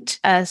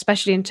prominent,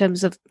 especially in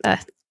terms of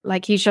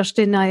like you,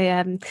 Justin,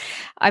 I'm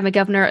a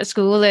governor at a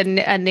school,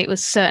 and it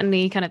was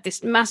certainly kind of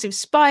this massive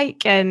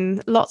spike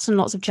and lots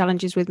of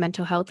challenges with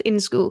mental health in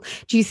school.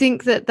 Do you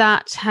think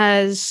that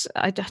has,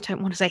 I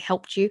don't want to say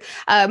helped you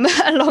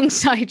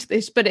alongside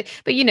this, but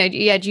you know,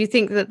 yeah, do you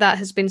think that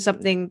has been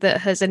something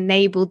that has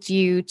enabled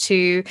you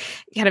to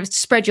kind of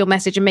spread your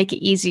message and make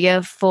it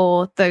easier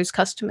for those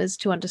customers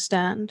to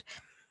understand?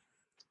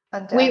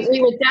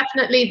 We were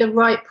definitely the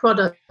right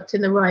product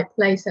in the right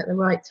place at the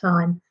right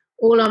time.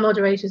 All our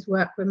moderators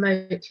work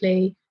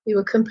remotely. We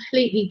were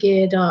completely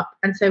geared up.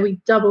 And so we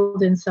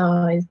doubled in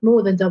size,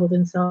 more than doubled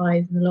in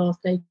size in the last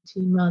 18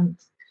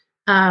 months.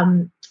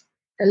 A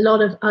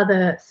lot of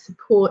other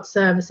support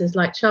services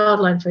like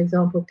Childline, for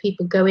example,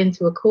 people go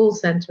into a call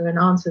center and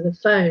answer the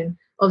phone.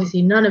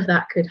 Obviously, none of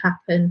that could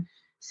happen.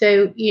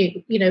 So,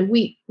 you know,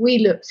 we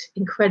looked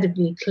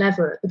incredibly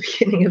clever at the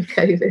beginning of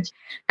COVID.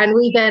 And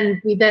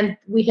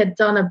we had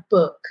done a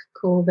book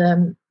called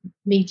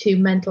Me Too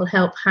Mental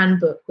Health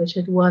Handbook, which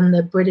had won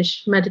the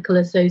British Medical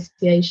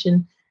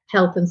Association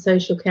Health and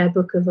Social Care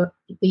Book of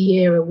the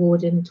Year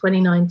award in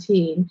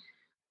 2019.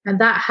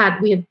 And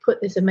we had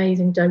put this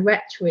amazing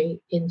directory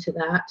into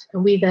that.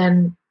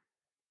 And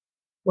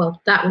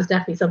that was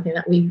definitely something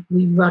that we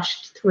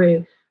rushed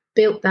through,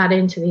 built that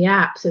into the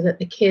app so that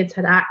the kids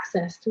had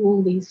access to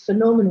all these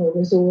phenomenal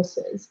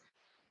resources.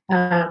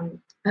 And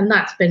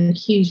that's been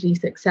hugely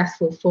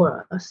successful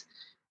for us.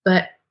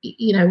 But,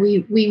 you know,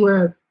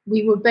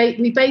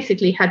 we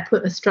basically had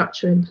put a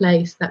structure in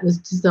place that was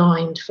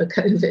designed for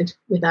COVID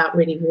without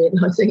really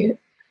realizing it.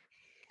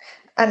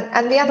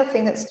 And the other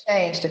thing that's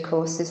changed, of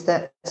course, is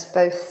that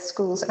both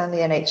schools and the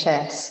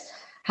NHS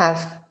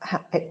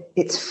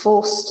it's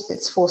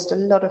forced a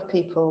lot of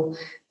people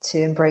to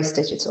embrace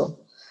digital,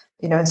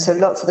 you know, and so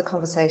lots of the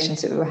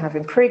conversations that we were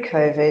having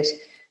pre-COVID,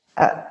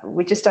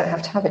 we just don't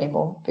have to have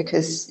anymore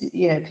because,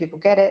 you know, people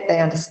get it,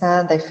 they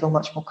understand, they feel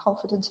much more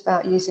confident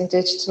about using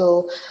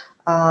digital.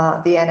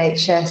 The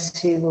NHS,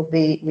 who will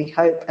be, we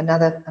hope,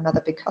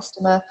 another big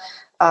customer,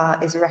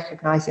 is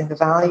recognizing the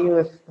value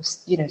of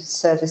you know,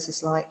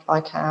 services like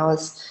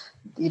ours.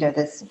 You know,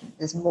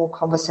 there's more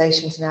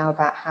conversations now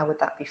about how would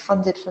that be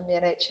funded from the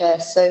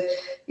NHS. So,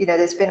 you know,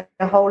 there's been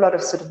a whole lot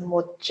of sort of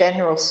more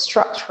general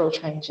structural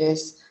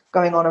changes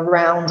going on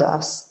around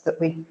us that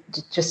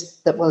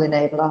will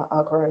enable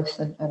our growth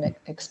and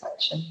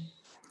expansion.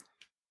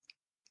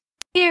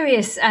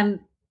 Curious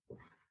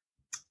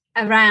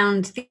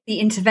around the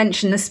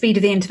intervention, the speed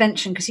of the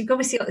intervention, because you've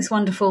obviously got this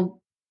wonderful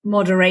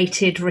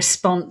moderated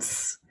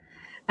response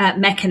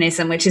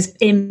mechanism, which is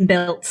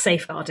inbuilt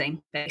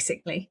safeguarding,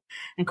 basically,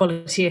 and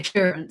quality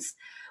assurance.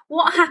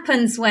 What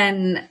happens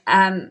when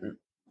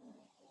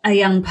a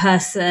young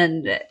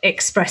person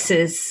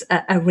expresses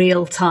a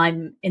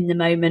real-time, in the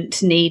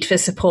moment need for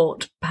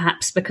support,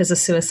 perhaps because of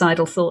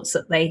suicidal thoughts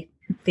that they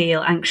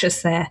feel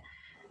anxious there?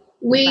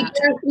 We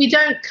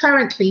don't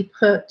currently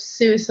put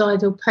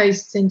suicidal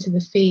posts into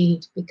the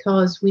feed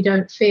because we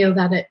don't feel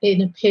that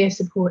in a peer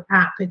support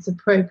app it's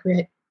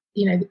appropriate.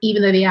 You know,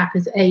 even though the app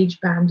is age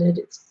banded,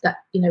 it's that,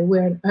 you know,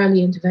 we're an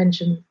early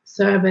intervention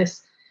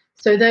service.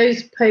 So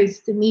those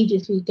posts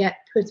immediately get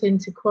put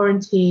into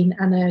quarantine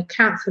and a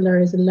counsellor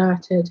is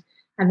alerted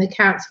and the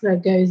counsellor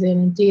goes in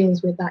and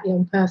deals with that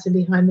young person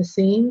behind the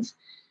scenes.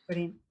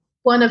 Brilliant.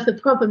 One of the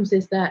problems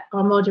is that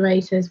our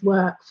moderators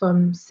work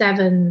from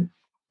 7:30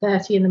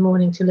 in the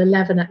morning till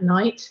 11 at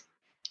night,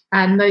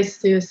 and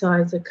most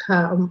suicides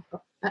occur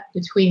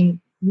between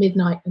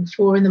midnight and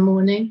 4 in the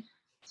morning.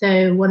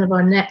 So one of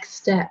our next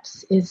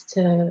steps is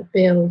to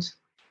build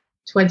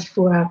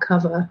 24-hour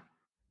cover.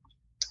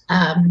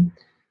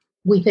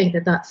 We think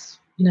that's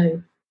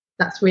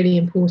really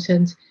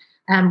important.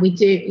 And we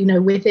do, you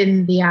know,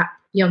 within the app,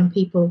 young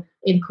people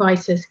in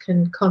crisis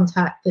can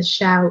contact the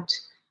Shout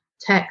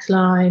text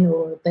line,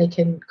 or they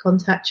can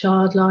contact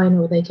Childline,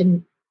 or they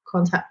can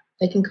contact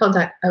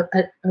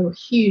a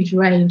huge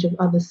range of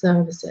other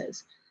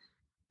services.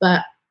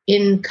 But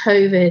in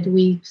COVID,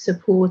 we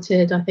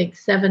supported, I think,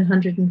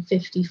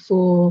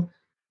 754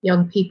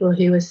 young people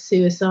who were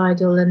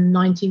suicidal, and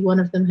 91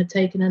 of them had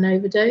taken an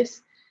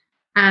overdose.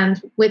 And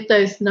with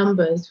those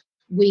numbers,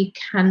 we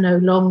can no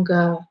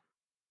longer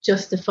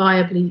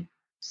justifiably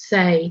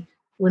say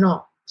we're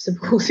not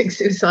supporting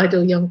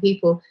suicidal young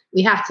people.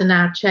 We have to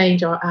now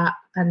change our app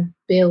and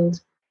build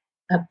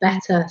a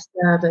better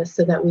service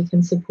so that we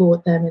can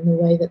support them in the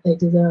way that they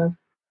deserve.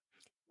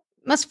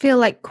 Must feel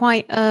like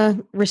quite a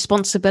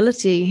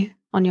responsibility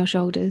on your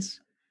shoulders.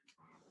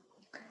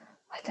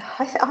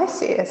 I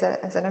see it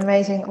as an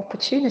amazing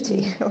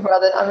opportunity,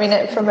 rather. I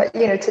mean, from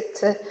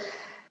to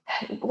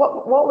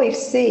what we've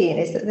seen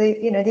is that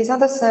these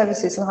other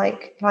services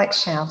like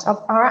Shout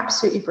are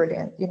absolutely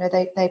brilliant. You know,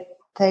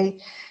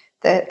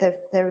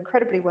 they're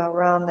incredibly well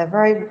run. They're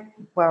very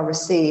well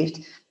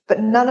received, but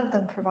none of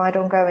them provide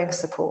ongoing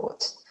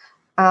support.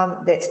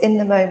 It's in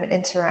the moment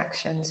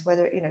interactions,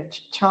 whether,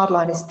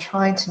 Childline is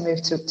trying to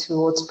move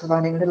towards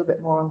providing a little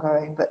bit more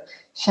ongoing, but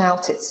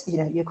Shout, it's,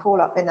 you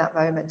call up in that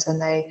moment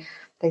and they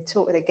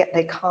talk,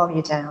 they calm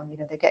you down,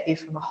 they get you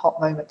from a hot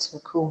moment to a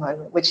cool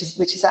moment, which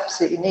is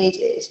absolutely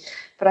needed.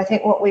 But I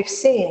think what we've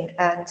seen,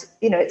 and,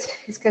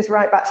 it goes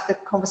right back to the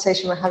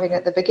conversation we're having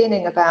at the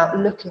beginning about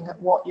looking at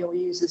what your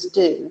users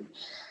do.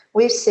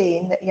 We've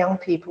seen that young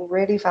people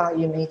really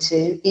value Me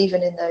Too,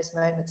 even in those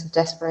moments of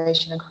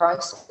desperation and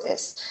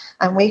crisis.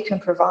 And we can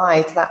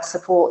provide that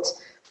support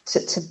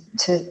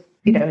to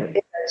in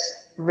those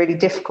really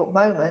difficult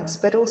moments,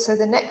 but also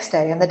the next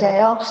day and the day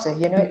after.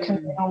 It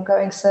can be an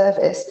ongoing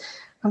service,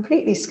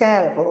 completely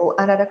scalable,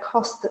 and at a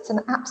cost that's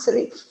an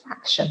absolute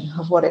fraction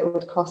of what it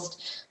would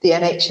cost the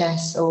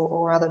NHS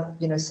or other,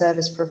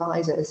 service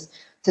providers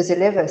to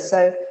deliver.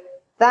 So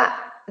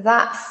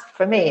that's,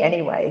 for me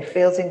anyway,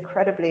 feels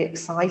incredibly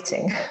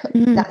exciting.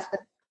 That's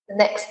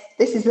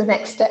this is the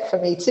next step for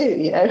me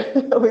too.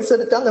 We've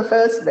sort of done the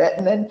first bit,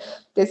 and then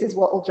this is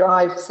what will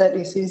drive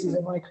certainly Susie's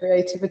and my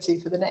creativity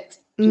for the next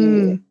few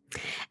years.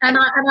 And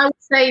I would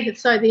say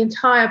that the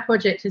entire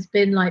project has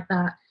been like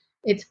that.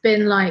 It's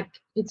been like,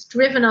 it's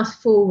driven us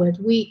forward.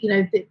 We,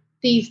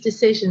 these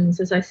decisions,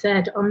 as I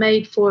said, are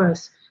made for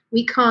us.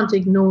 We can't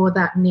ignore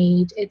that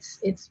need. It's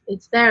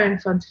there in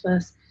front of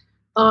us.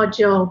 Our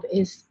job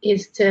is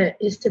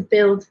to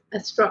build a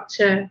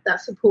structure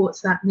that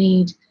supports that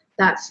need,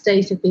 that's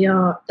state of the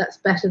art, that's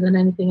better than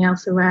anything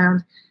else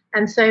around.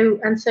 And so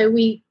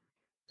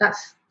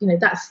that's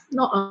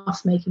not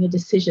us making a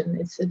decision.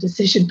 It's a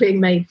decision being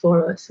made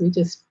for us. We're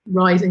just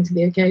rising to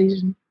the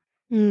occasion.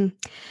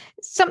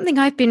 Something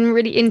I've been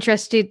really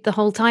interested the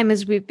whole time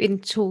as we've been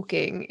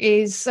talking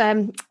is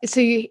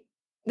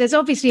there's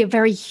obviously a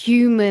very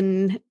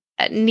human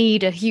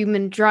need, a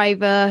human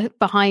driver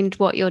behind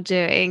what you're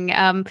doing,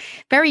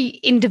 very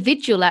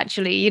individual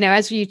actually.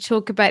 As you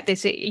talk about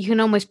this, you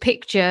can almost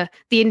picture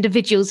the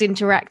individuals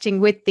interacting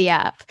with the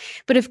app,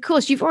 but of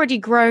course you've already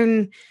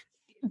grown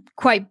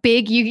quite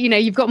big.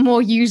 You've got more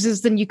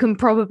users than you can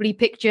probably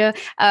picture,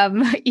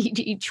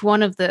 each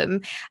one of them.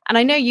 And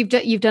I know you've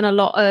done a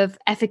lot of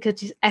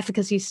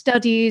efficacy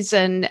studies,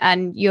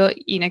 and you're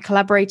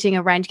collaborating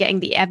around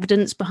getting the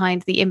evidence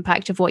behind the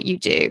impact of what you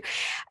do.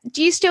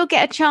 Do you still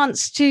get a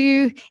chance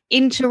to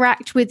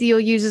interact with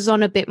your users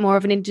on a bit more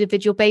of an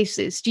individual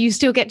basis? Do you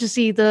still get to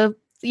see their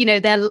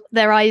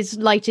eyes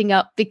lighting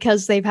up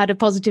because they've had a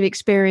positive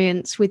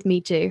experience with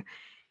Me Too?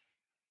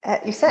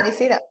 You certainly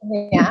see that from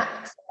the app.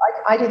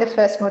 I do the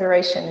first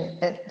moderation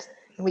at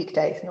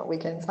weekdays, not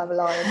weekends, I'm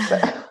aligned,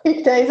 but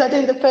weekdays I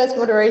do the first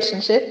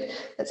moderation shift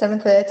at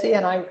 7:30,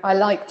 and I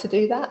like to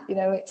do that.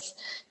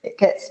 It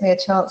gets me a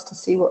chance to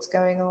see what's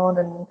going on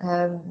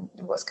and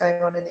what's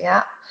going on in the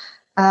app.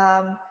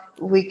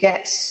 We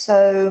get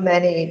so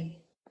many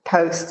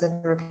posts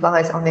and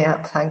replies on the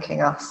app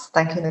thanking us,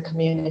 thanking the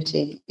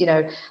community,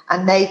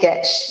 and they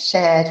get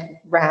shared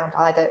round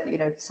either,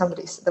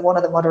 one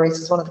of the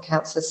moderators, one of the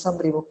counsellors,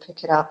 somebody will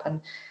pick it up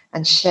and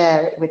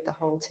share it with the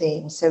whole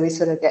team. So we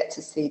sort of get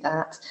to see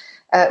that.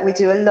 We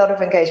do a lot of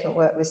engagement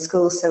work with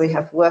schools. So we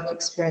have work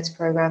experience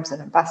programs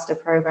and ambassador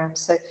programs.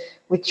 So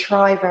we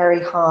try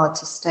very hard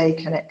to stay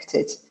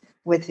connected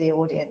with the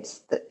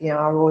audience,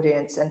 our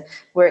audience. And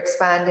we're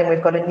expanding.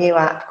 We've got a new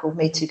app called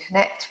Me Too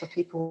Connect for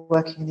people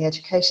working in the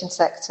education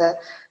sector.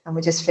 And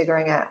we're just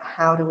figuring out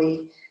how do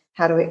we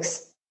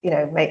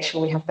make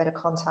sure we have better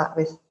contact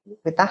with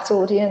that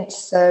audience.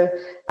 So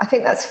I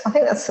think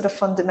that's sort of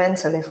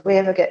fundamental. If we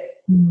ever get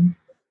from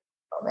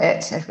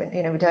it, if we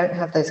don't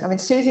have those. I mean,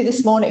 Susie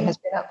this morning has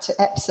been up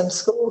to Epsom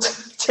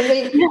schools to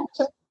meet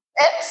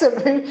Epsom,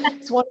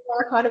 who's one of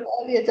our kind of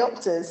early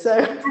adopters. So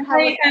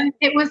and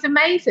it was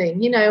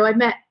amazing. I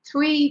met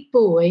 3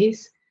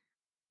 boys,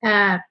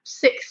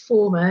 6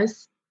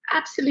 formers,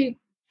 absolute,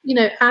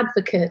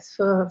 advocates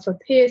for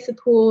peer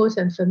support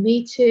and for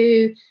Me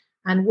Too,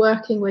 and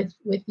working with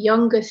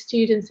younger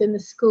students in the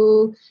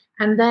school,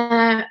 and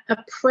their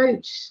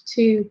approach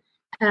to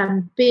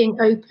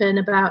being open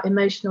about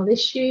emotional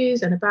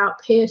issues and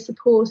about peer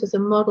support as a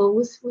model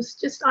was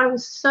just, I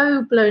was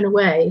so blown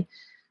away.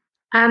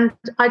 And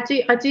I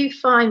do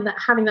find that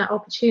having that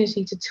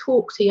opportunity to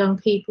talk to young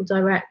people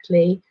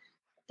directly,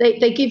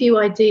 they give you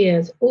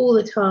ideas all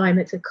the time.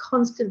 It's a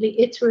constantly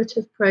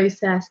iterative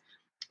process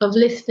of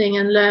listening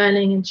and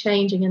learning and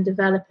changing and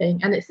developing.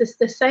 And it's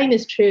the same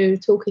is true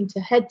talking to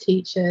head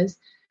teachers.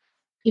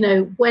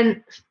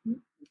 When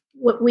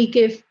we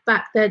give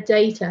back their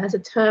data as a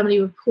termly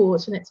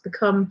report, and it's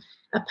become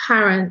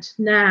apparent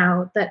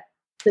now that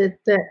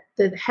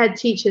the head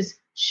teachers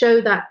show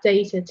that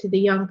data to the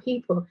young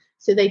people.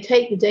 So they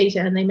take the data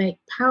and they make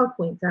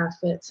PowerPoints out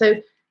of it. So,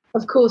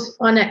 of course,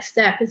 our next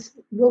step is,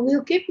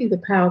 we'll give you the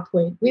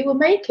PowerPoint. We will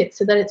make it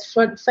so that it's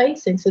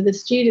front-facing, so the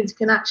students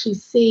can actually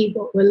see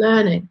what we're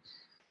learning.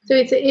 So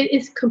it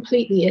is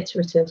completely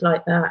iterative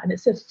like that, and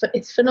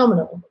it's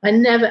phenomenal. I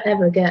never,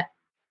 ever get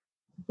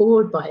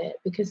bored by it,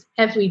 because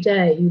every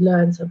day you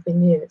learn something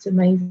new. It's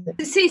amazing.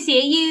 Susie,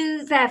 are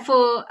you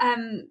therefore,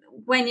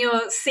 when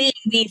you're seeing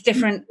these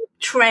different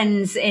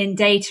trends in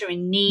data,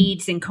 in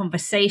needs, in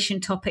conversation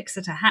topics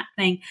that are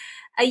happening,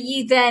 are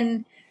you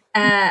then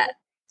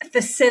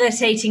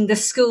facilitating the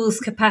school's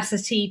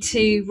capacity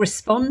to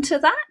respond to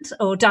that,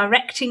 or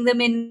directing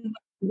them in?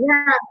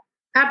 Yeah,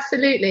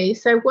 absolutely.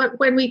 So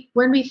when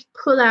we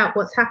pull out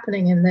what's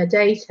happening in their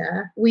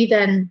data, we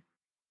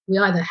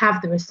either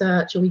have the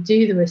research or we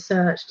do the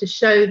research to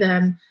show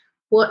them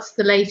what's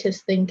the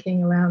latest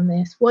thinking around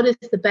this, what is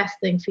the best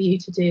thing for you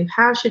to do,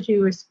 how should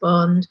you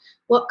respond,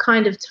 what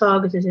kind of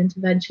targeted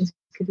interventions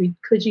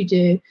could you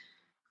do.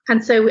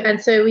 And so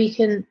we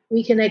can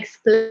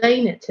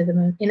explain it to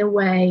them in a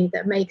way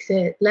that makes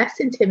it less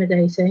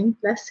intimidating,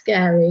 less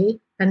scary,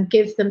 and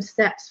gives them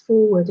steps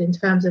forward in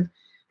terms of,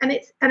 and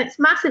it's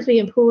massively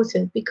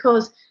important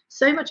because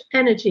so much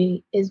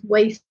energy is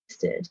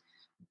wasted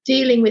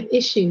dealing with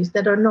issues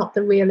that are not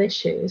the real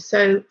issues.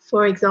 So,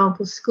 for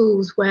example,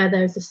 schools where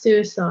there's a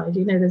suicide,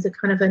 there's a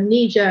kind of a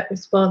knee-jerk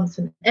response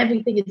and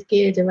everything is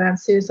geared around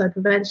suicide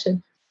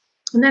prevention.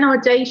 And then our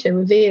data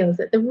reveals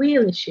that the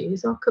real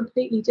issues are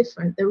completely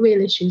different. The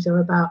real issues are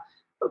about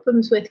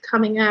problems with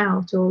coming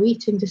out or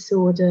eating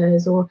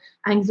disorders or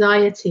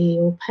anxiety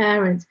or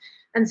parents.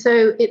 And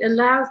so it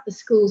allows the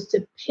schools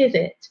to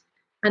pivot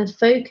and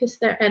focus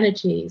their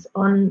energies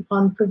on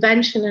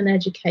prevention and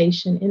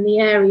education in the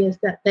areas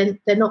that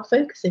they're not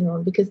focusing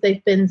on because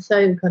they've been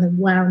so kind of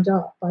wound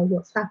up by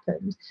what's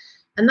happened.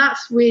 And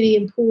that's really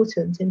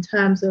important in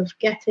terms of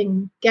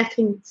getting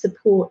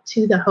support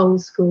to the whole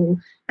school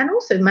and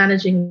also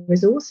managing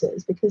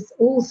resources, because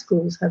all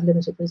schools have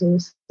limited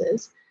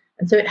resources.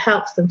 And so it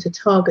helps them to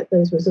target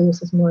those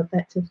resources more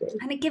effectively.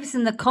 And it gives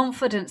them the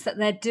confidence that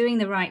they're doing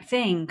the right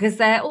thing, because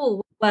they're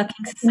all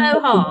working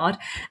so hard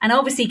and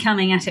obviously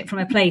coming at it from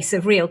a place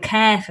of real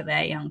care for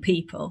their young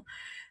people.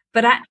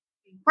 And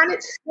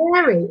it's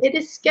scary. It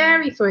is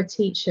scary for a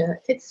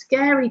teacher. It's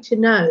scary to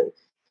know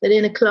that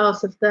in a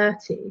class of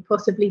 30,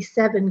 possibly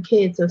 7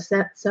 kids are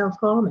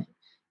self-harming.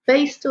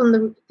 Based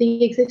on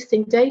the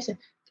existing data,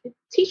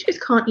 teachers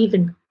can't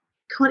even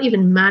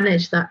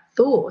manage that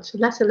thought,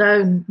 let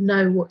alone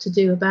know what to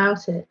do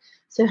about it.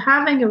 So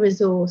having a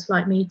resource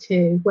like Me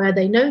Too, where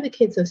they know the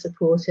kids are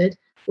supported,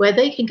 where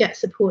they can get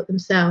support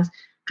themselves,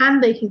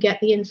 and they can get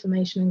the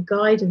information and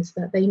guidance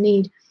that they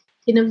need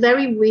in a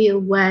very real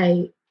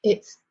way.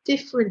 It's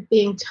different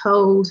being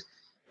told,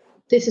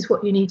 this is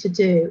what you need to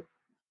do,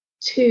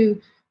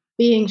 to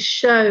being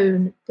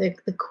shown the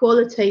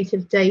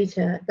qualitative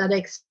data that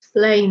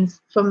explains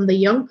from the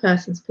young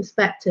person's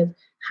perspective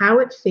how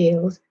it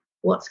feels,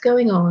 what's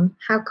going on,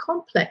 how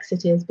complex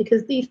it is,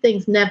 because these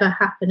things never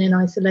happen in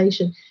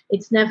isolation.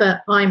 It's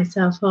never I'm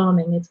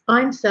self-harming. It's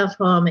I'm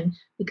self-harming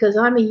because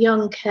I'm a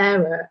young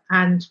carer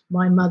and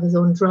my mother's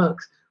on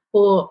drugs,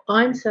 or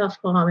I'm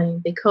self-harming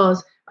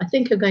because I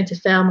think I'm going to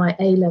fail my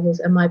A-levels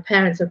and my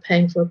parents are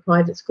paying for a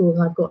private school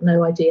and I've got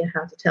no idea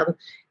how to tell them.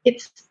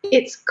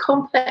 It's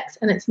complex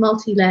and it's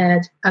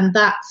multi-layered, and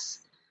that's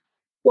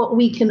what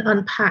we can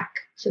unpack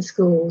for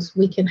schools.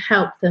 We can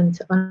help them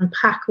to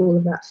unpack all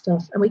of that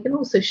stuff, and we can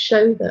also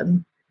show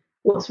them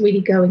what's really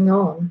going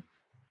on.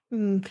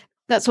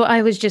 That's what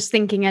I was just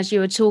thinking as you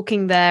were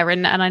talking there,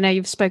 and I know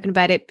you've spoken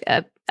about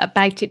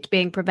it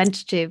being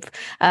preventative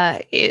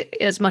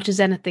as much as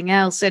anything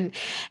else. And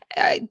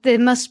there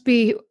must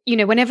be,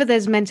 whenever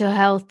there's mental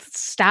health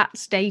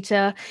stats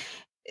data,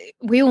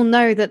 we all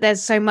know that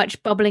there's so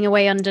much bubbling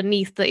away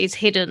underneath that is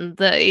hidden,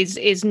 that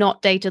is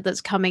not data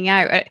that's coming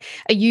out.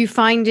 Are you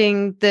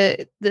finding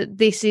that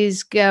this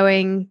is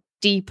going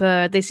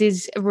deeper? This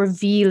is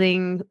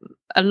revealing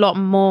a lot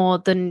more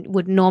than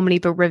would normally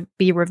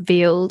be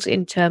revealed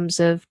in terms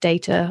of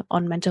data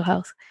on mental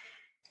health?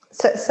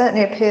 So it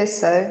certainly appears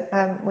so.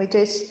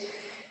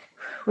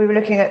 We were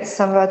looking at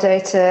some of our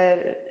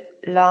data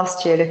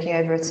last year, looking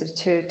over a sort of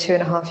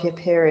 2.5 year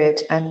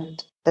period,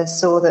 and then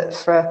saw that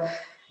for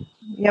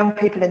young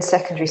people in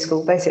secondary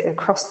school, basically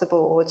across the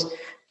board,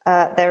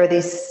 there are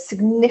these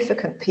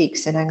significant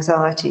peaks in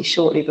anxiety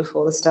shortly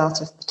before the start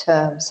of the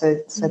term. So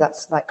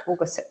that's like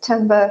August,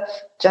 September,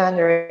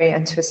 January,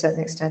 and to a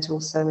certain extent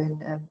also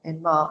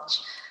in March.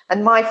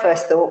 And my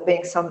first thought,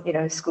 being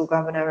school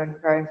governor and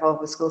very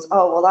involved with schools,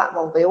 that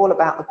will be all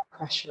about the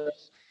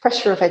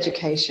pressure of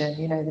education,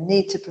 the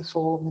need to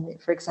perform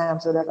for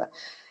exams or whatever.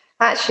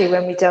 Actually,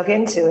 when we dug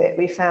into it,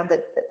 we found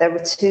that there were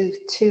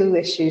two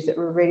issues that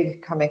were really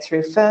coming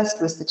through.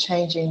 First was the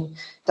changing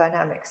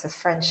dynamics of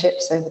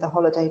friendships over the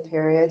holiday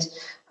period,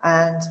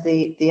 and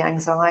the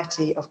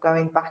anxiety of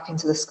going back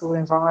into the school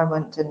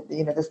environment, and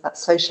there's that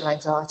social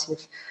anxiety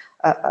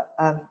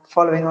of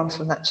following on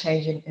from that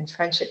change in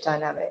friendship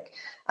dynamic.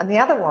 And the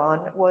other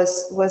one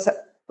was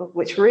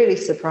which really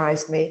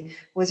surprised me,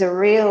 was a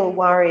real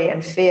worry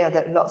and fear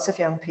that lots of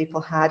young people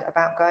had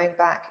about going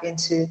back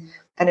into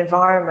an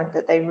environment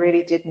that they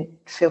really didn't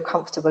feel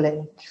comfortable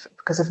in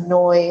because of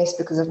noise,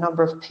 because of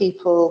number of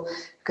people,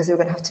 because they were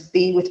going to have to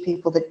be with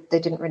people that they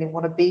didn't really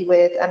want to be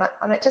with.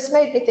 And it just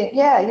made me think,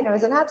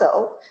 as an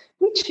adult,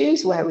 we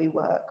choose where we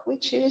work, we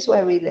choose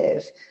where we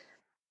live.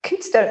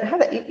 kids don't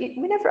have it.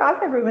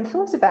 I've never even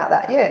thought about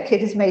that. Yeah, a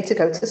kid is made to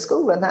go to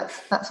school, and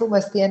that's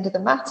almost the end of the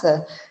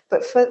matter.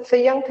 But for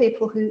young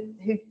people who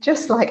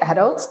just like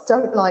adults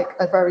don't like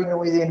a very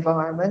noisy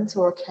environment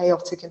or a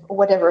chaotic or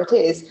whatever it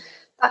is,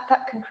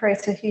 that can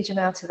create a huge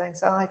amount of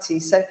anxiety.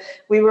 So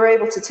we were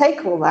able to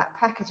take all that,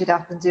 package it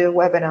up, and do a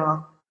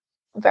webinar,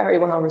 very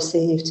well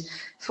received,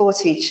 for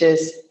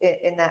teachers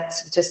in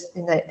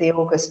the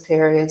August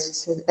period,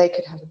 so that they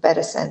could have a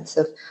better sense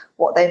of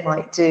what they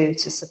might do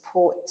to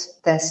support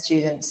their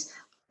students,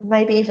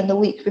 maybe even the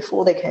week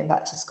before they came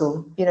back to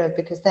school,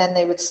 because then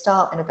they would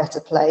start in a better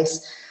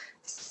place,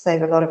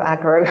 save a lot of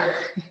aggro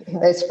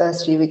in those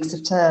first few weeks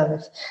of term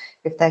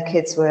if their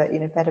kids were,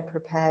 better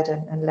prepared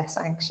and less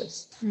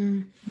anxious.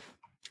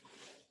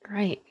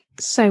 Great.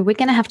 So we're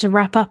going to have to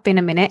wrap up in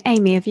a minute.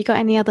 Amy, have you got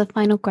any other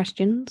final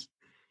questions?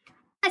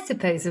 I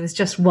suppose there was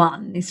just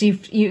one. Is you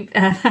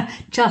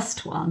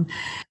just one.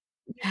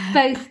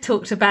 Both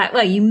talked about,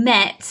 well, you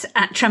met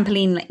at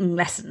trampoline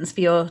lessons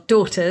for your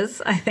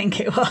daughters, I think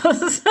it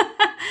was.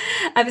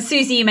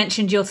 Susie, you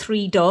mentioned your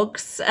 3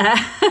 dogs.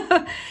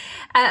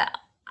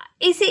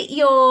 Is it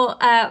your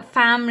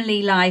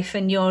family life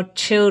and your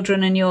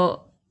children and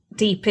your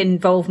deep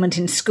involvement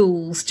in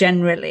schools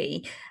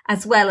generally,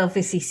 as well,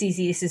 obviously,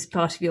 Susie, this is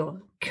part of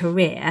your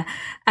career.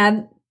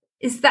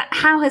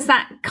 How has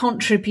that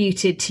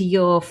contributed to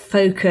your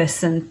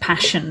focus and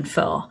passion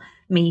for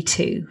Me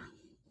Too?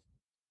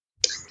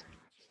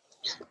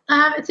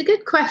 It's a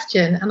good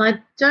question, and I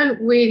don't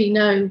really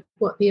know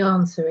what the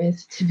answer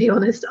is, to be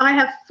honest. I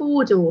have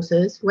 4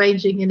 daughters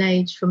ranging in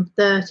age from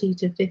 30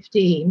 to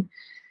 15.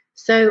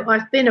 So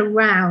I've been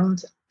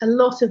around a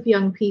lot of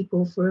young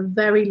people for a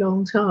very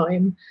long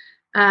time.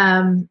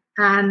 And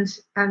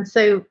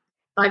so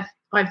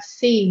I've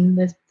seen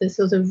the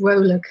sort of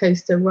roller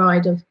coaster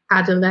ride of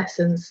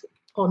adolescence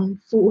on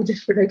 4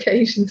 different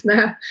occasions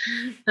now.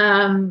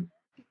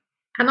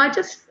 And I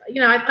just,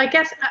 I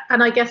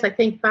guess I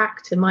think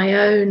back to my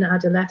own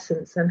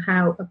adolescence and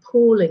how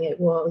appalling it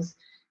was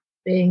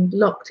being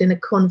locked in a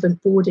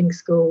convent boarding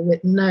school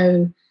with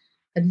no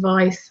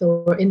advice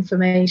or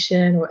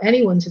information or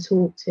anyone to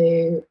talk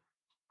to.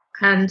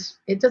 And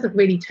it doesn't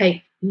really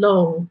take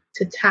long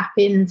to tap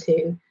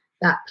into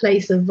that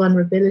place of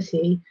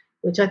vulnerability,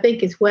 which I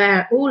think is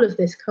where all of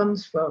this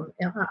comes from.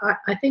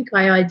 I think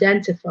I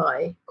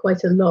identify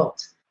quite a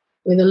lot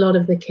with a lot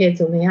of the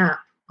kids on the app.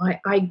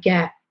 I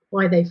get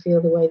why they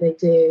feel the way they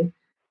do.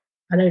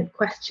 I don't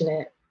question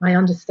it. I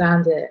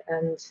understand it,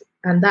 and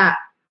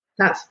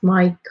that's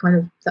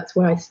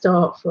where I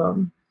start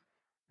from.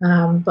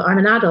 But I'm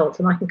an adult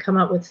and I can come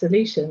up with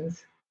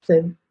solutions.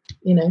 So,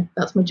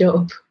 that's my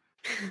job.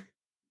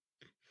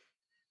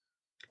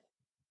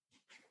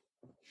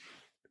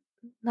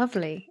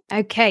 Lovely.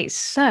 Okay,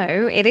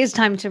 so it is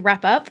time to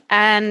wrap up,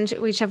 and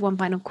we just have one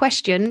final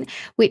question,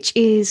 which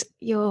is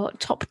your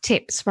top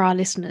tips for our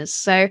listeners.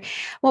 So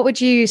what would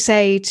you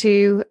say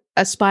to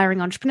aspiring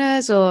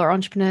entrepreneurs or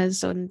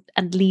entrepreneurs and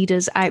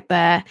leaders out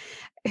there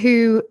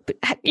who,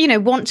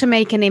 want to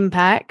make an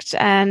impact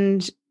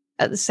and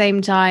at the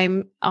same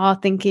time are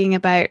thinking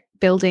about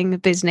building a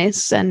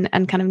business and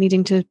kind of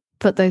needing to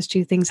put those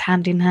 2 things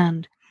hand in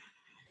hand?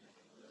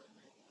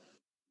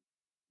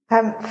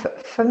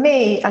 For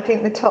me, I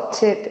think the top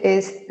tip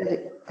is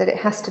that it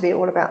has to be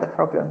all about the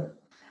problem.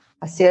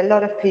 I see a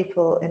lot of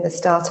people in the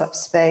startup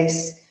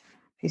space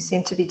who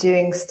seem to be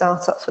doing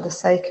startup for the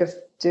sake of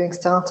doing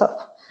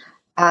startup,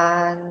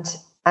 and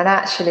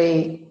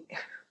actually,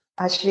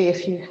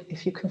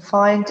 if you can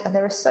find, and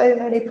there are so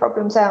many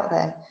problems out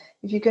there,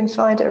 if you can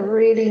find a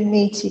really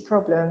meaty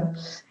problem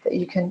that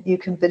you can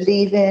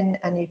believe in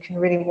and you can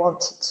really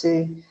want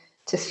to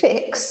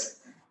fix,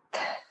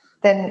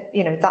 then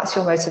that's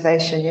your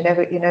motivation. You're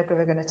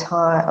never going to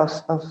tire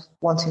of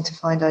wanting to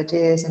find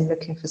ideas and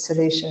looking for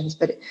solutions.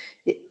 But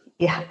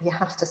you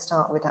have to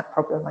start with that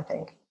problem, I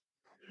think.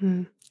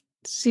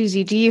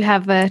 Susie, do you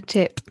have a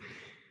tip?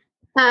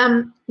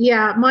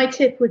 Yeah, my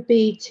tip would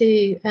be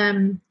to,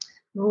 I'm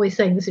always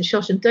saying this is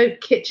Shoshan, don't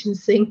kitchen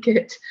sink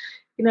it.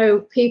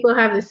 People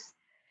have this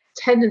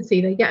tendency,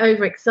 they get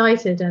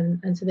overexcited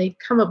and so they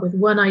come up with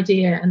one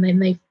idea and then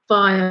they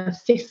fire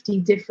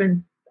 50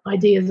 different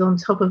ideas on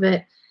top of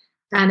it.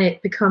 And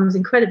it becomes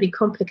incredibly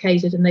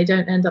complicated and they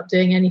don't end up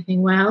doing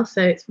anything well.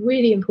 So it's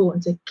really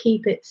important to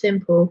keep it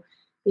simple,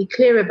 be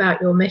clear about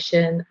your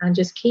mission, and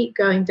just keep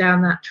going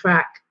down that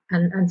track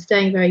and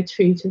staying very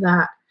true to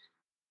that.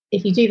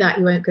 If you do that,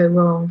 you won't go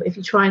wrong. But if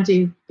you try and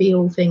be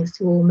all things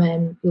to all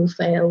men, you'll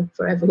fail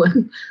for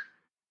everyone.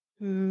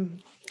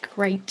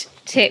 Great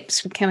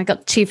tips. We kind of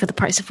got 2 for the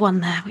price of 1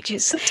 there, which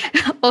is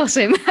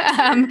awesome.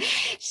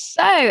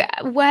 So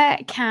where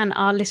can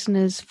our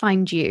listeners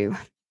find you?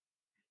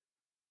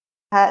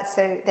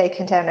 So they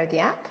can download the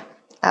app.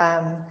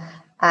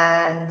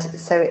 And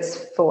so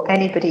it's for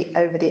anybody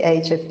over the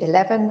age of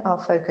 11.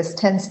 Our focus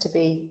tends to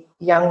be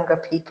younger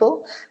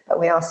people,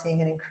 but we are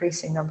seeing an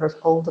increasing number of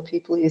older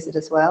people use it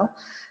as well.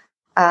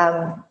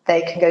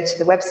 They can go to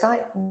the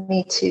website,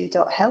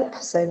 metoo.help.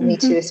 So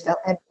metoo is spelled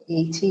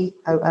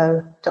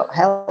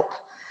METOO.help.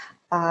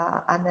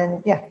 And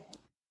then,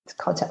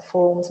 contact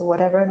forms or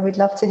whatever, and we'd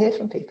love to hear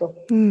from people.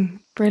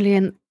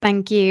 Brilliant.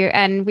 Thank you.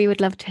 And we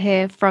would love to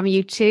hear from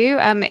you too.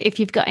 If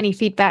you've got any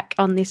feedback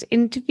on this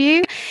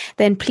interview,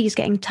 then please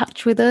get in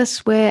touch with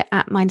us. We're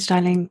at Mind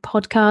Styling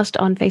Podcast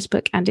on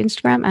Facebook and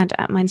Instagram, and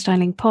at Mind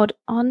Styling Pod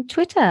on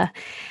Twitter.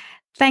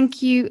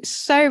 Thank you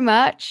so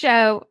much.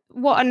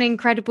 What an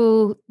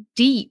incredible,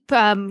 deep,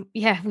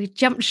 we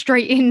jumped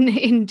straight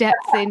in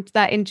depth into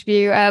that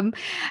interview.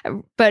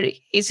 But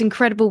it's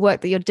incredible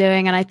work that you're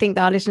doing. And I think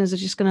that our listeners are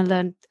just going to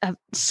learn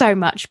so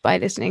much by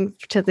listening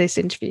to this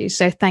interview.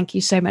 So thank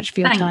you so much for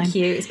your time. Thank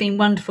you. It's been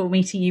wonderful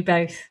meeting you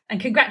both. And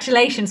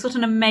congratulations. What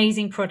an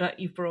amazing product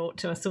you've brought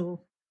to us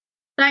all.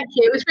 Thank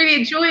you. It was really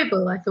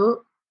enjoyable, I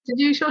thought. Did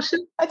you, Shoshan?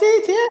 I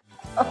did, yeah.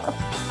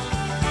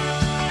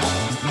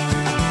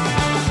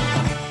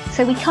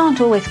 So we can't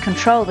always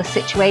control the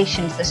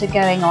situations that are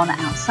going on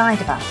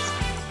outside of us,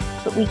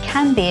 but we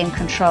can be in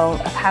control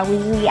of how we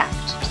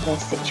react to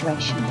those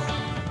situations.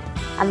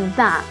 And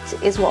that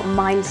is what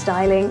Mind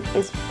Styling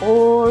is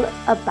all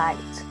about.